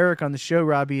from Eric on the show,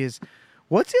 Robbie, is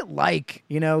what's it like,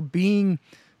 being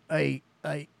a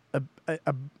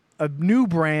new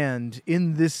brand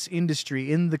in this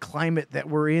industry, in the climate that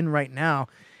we're in right now.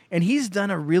 And he's done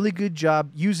a really good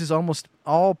job, uses almost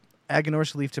all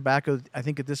Aganorsa leaf tobacco, I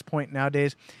think, at this point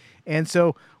nowadays. And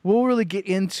so we'll really get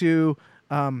into,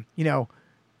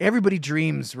 everybody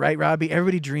dreams, right, Robbie?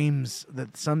 Everybody dreams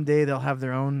that someday they'll have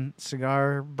their own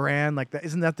cigar brand like that.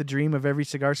 Isn't that the dream of every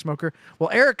cigar smoker? Well,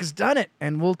 Eric has done it,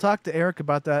 and we'll talk to Eric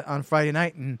about that on Friday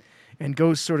night and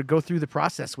go through the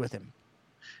process with him.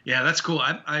 Yeah, that's cool.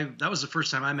 That was the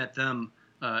first time I met them,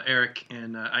 Eric,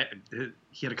 and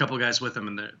he had a couple of guys with him,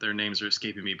 and their names are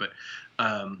escaping me. But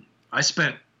I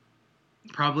spent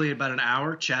probably about an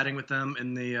hour chatting with them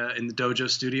in the dojo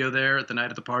studio there at the night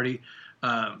of the party.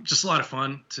 Just a lot of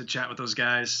fun to chat with those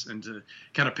guys and to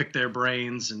kind of pick their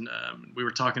brains. And we were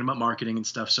talking about marketing and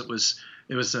stuff. So it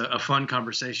was a fun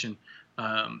conversation.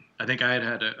 I think I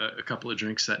had a couple of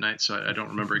drinks that night, so I don't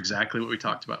remember exactly what we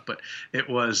talked about, but it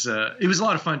was a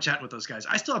lot of fun chatting with those guys.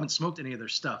 I still haven't smoked any of their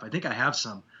stuff. I think I have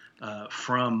some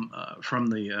from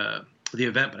the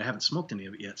event, but I haven't smoked any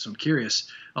of it yet. So I'm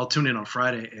curious. I'll tune in on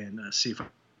Friday and see if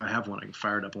I have one I can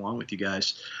fire it up along with you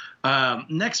guys.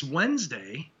 Next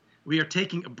Wednesday, we are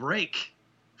taking a break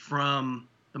from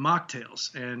the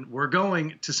mocktails, and we're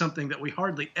going to something that we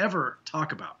hardly ever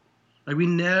talk about. Like, we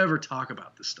never talk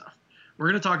about this stuff. We're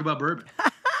going to talk about bourbon.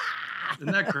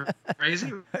 Isn't that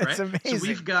crazy? Right? That's amazing. So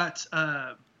we've got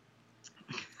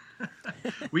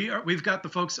we've got the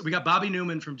folks. We got Bobby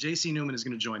Newman from JC Newman is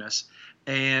going to join us,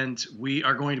 and we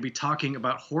are going to be talking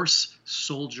about Horse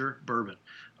Soldier bourbon.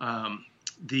 And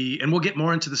we'll get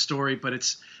more into the story, but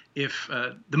it's if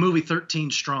the movie 13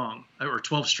 Strong or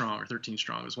 12 Strong or 13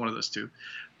 Strong is one of those two,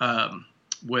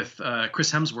 with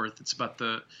Chris Hemsworth. It's about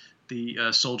the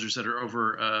soldiers that are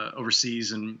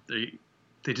overseas, and they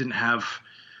didn't have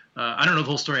I don't know the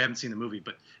whole story. I haven't seen the movie,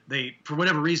 but they, for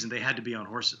whatever reason, they had to be on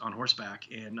horseback,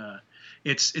 and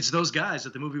it's those guys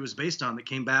that the movie was based on that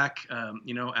came back,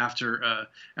 after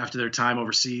their time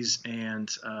overseas and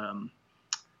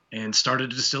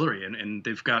started a distillery, and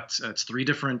they've got it's 3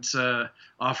 different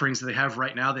offerings that they have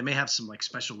right now. They may have some like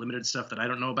special limited stuff that I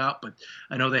don't know about, but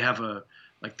I know they have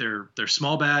their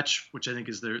small batch, which I think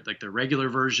is their regular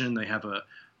version. They have a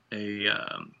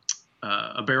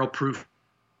barrel proof.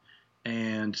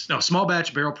 Small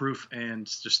batch, barrel proof, and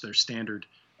just their standard.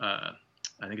 I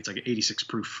think it's like an 86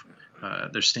 proof.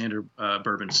 Their standard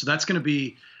bourbon. So that's going to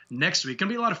be next week. Going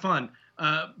to be a lot of fun.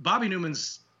 Bobby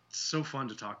Newman's so fun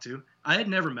to talk to. I had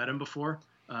never met him before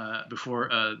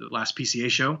the last PCA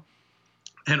show,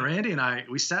 and Randy and I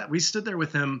we stood there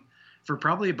with him for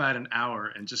probably about an hour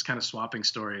and just kind of swapping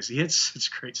stories. He had such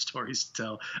great stories to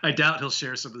tell. I doubt he'll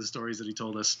share some of the stories that he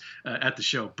told us at the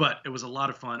show, but it was a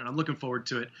lot of fun, and I'm looking forward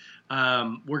to it.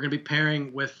 We're going to be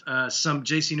pairing with some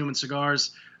J.C. Newman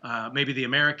cigars, maybe the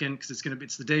American, because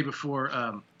it's the day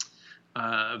before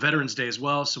Veterans Day as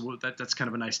well, so that's kind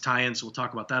of a nice tie-in, so we'll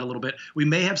talk about that a little bit. We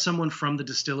may have someone from the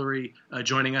distillery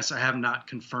joining us. I have not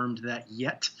confirmed that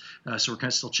yet, so we're kind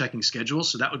of still checking schedules,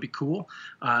 so that would be cool.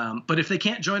 But if they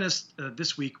can't join us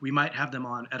this week, we might have them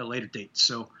on at a later date.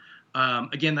 So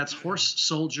again, that's Horse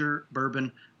Soldier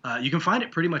Bourbon. You can find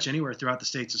it pretty much anywhere throughout the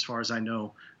states as far as I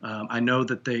know. I know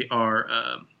that they are,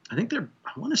 I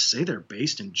want to say they're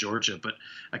based in Georgia, but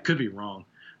I could be wrong.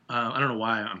 I don't know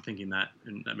why I'm thinking that,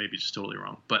 and that may be just totally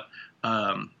wrong. But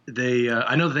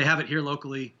I know that they have it here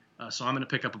locally, so I'm going to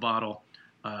pick up a bottle.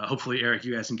 Hopefully, Eric,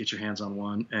 you guys can get your hands on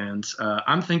one. And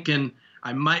I'm thinking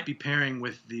I might be pairing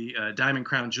with the Diamond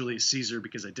Crown Julius Caesar,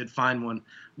 because I did find one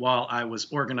while I was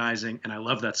organizing, and I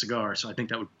love that cigar, so I think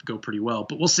that would go pretty well.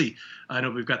 But we'll see. I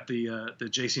know we've got the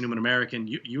J.C. Newman American.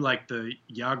 You like the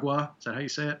Yagua? Is that how you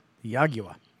say it?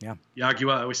 Yagua, yeah.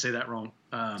 Yagua. I always say that wrong.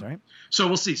 That's right. So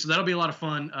we'll see. So that'll be a lot of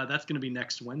fun. That's going to be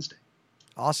next Wednesday.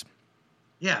 Awesome.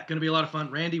 Yeah, going to be a lot of fun.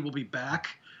 Randy will be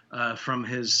back from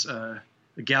his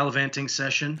gallivanting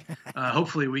session.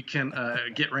 Hopefully we can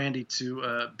get Randy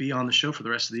to be on the show for the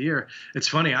rest of the year. It's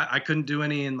funny. I couldn't do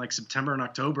any in like September and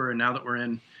October, and now that we're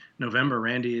in November,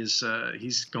 Randy is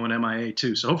he's going MIA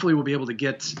too. So hopefully we'll be able to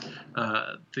get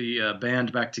the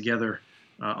band back together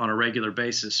on a regular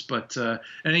basis. But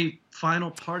any final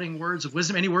parting words of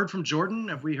wisdom? Any word from Jordan?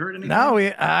 Have we heard anything? No,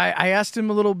 I asked him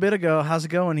a little bit ago, how's it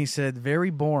going? He said, very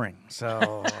boring.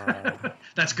 So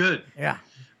that's good. Yeah.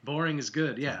 Boring is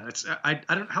good. Yeah. That's I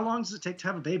don't. How long does it take to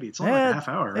have a baby? It's only like a half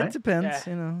hour, right? It depends.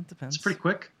 Yeah. It depends. It's pretty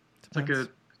quick. It's like a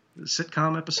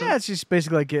sitcom episode. Yeah, it's just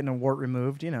basically like getting a wart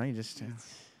removed. You just.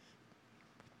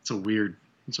 It's a weird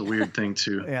thing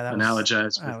to Was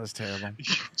analogize. that was terrible.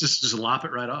 just lop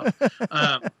it right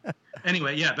off.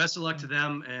 Anyway, yeah, best of luck to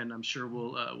them, and I'm sure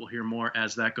we'll hear more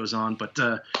as that goes on. But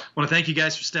I want to thank you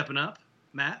guys for stepping up.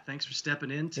 Matt, thanks for stepping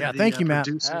in to thank you, Matt.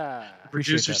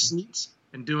 Producer seats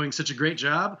and doing such a great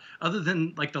job. Other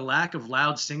than like the lack of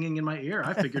loud singing in my ear,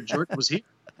 I figured Jordan was here.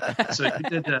 So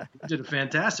you did a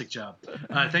fantastic job.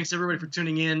 Thanks everybody for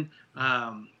tuning in.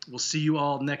 We'll see you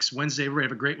all next Wednesday. Everybody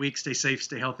have a great week. Stay safe,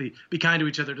 stay healthy, be kind to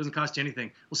each other. It doesn't cost you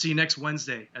anything. We'll see you next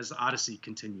Wednesday as the Odyssey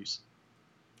continues.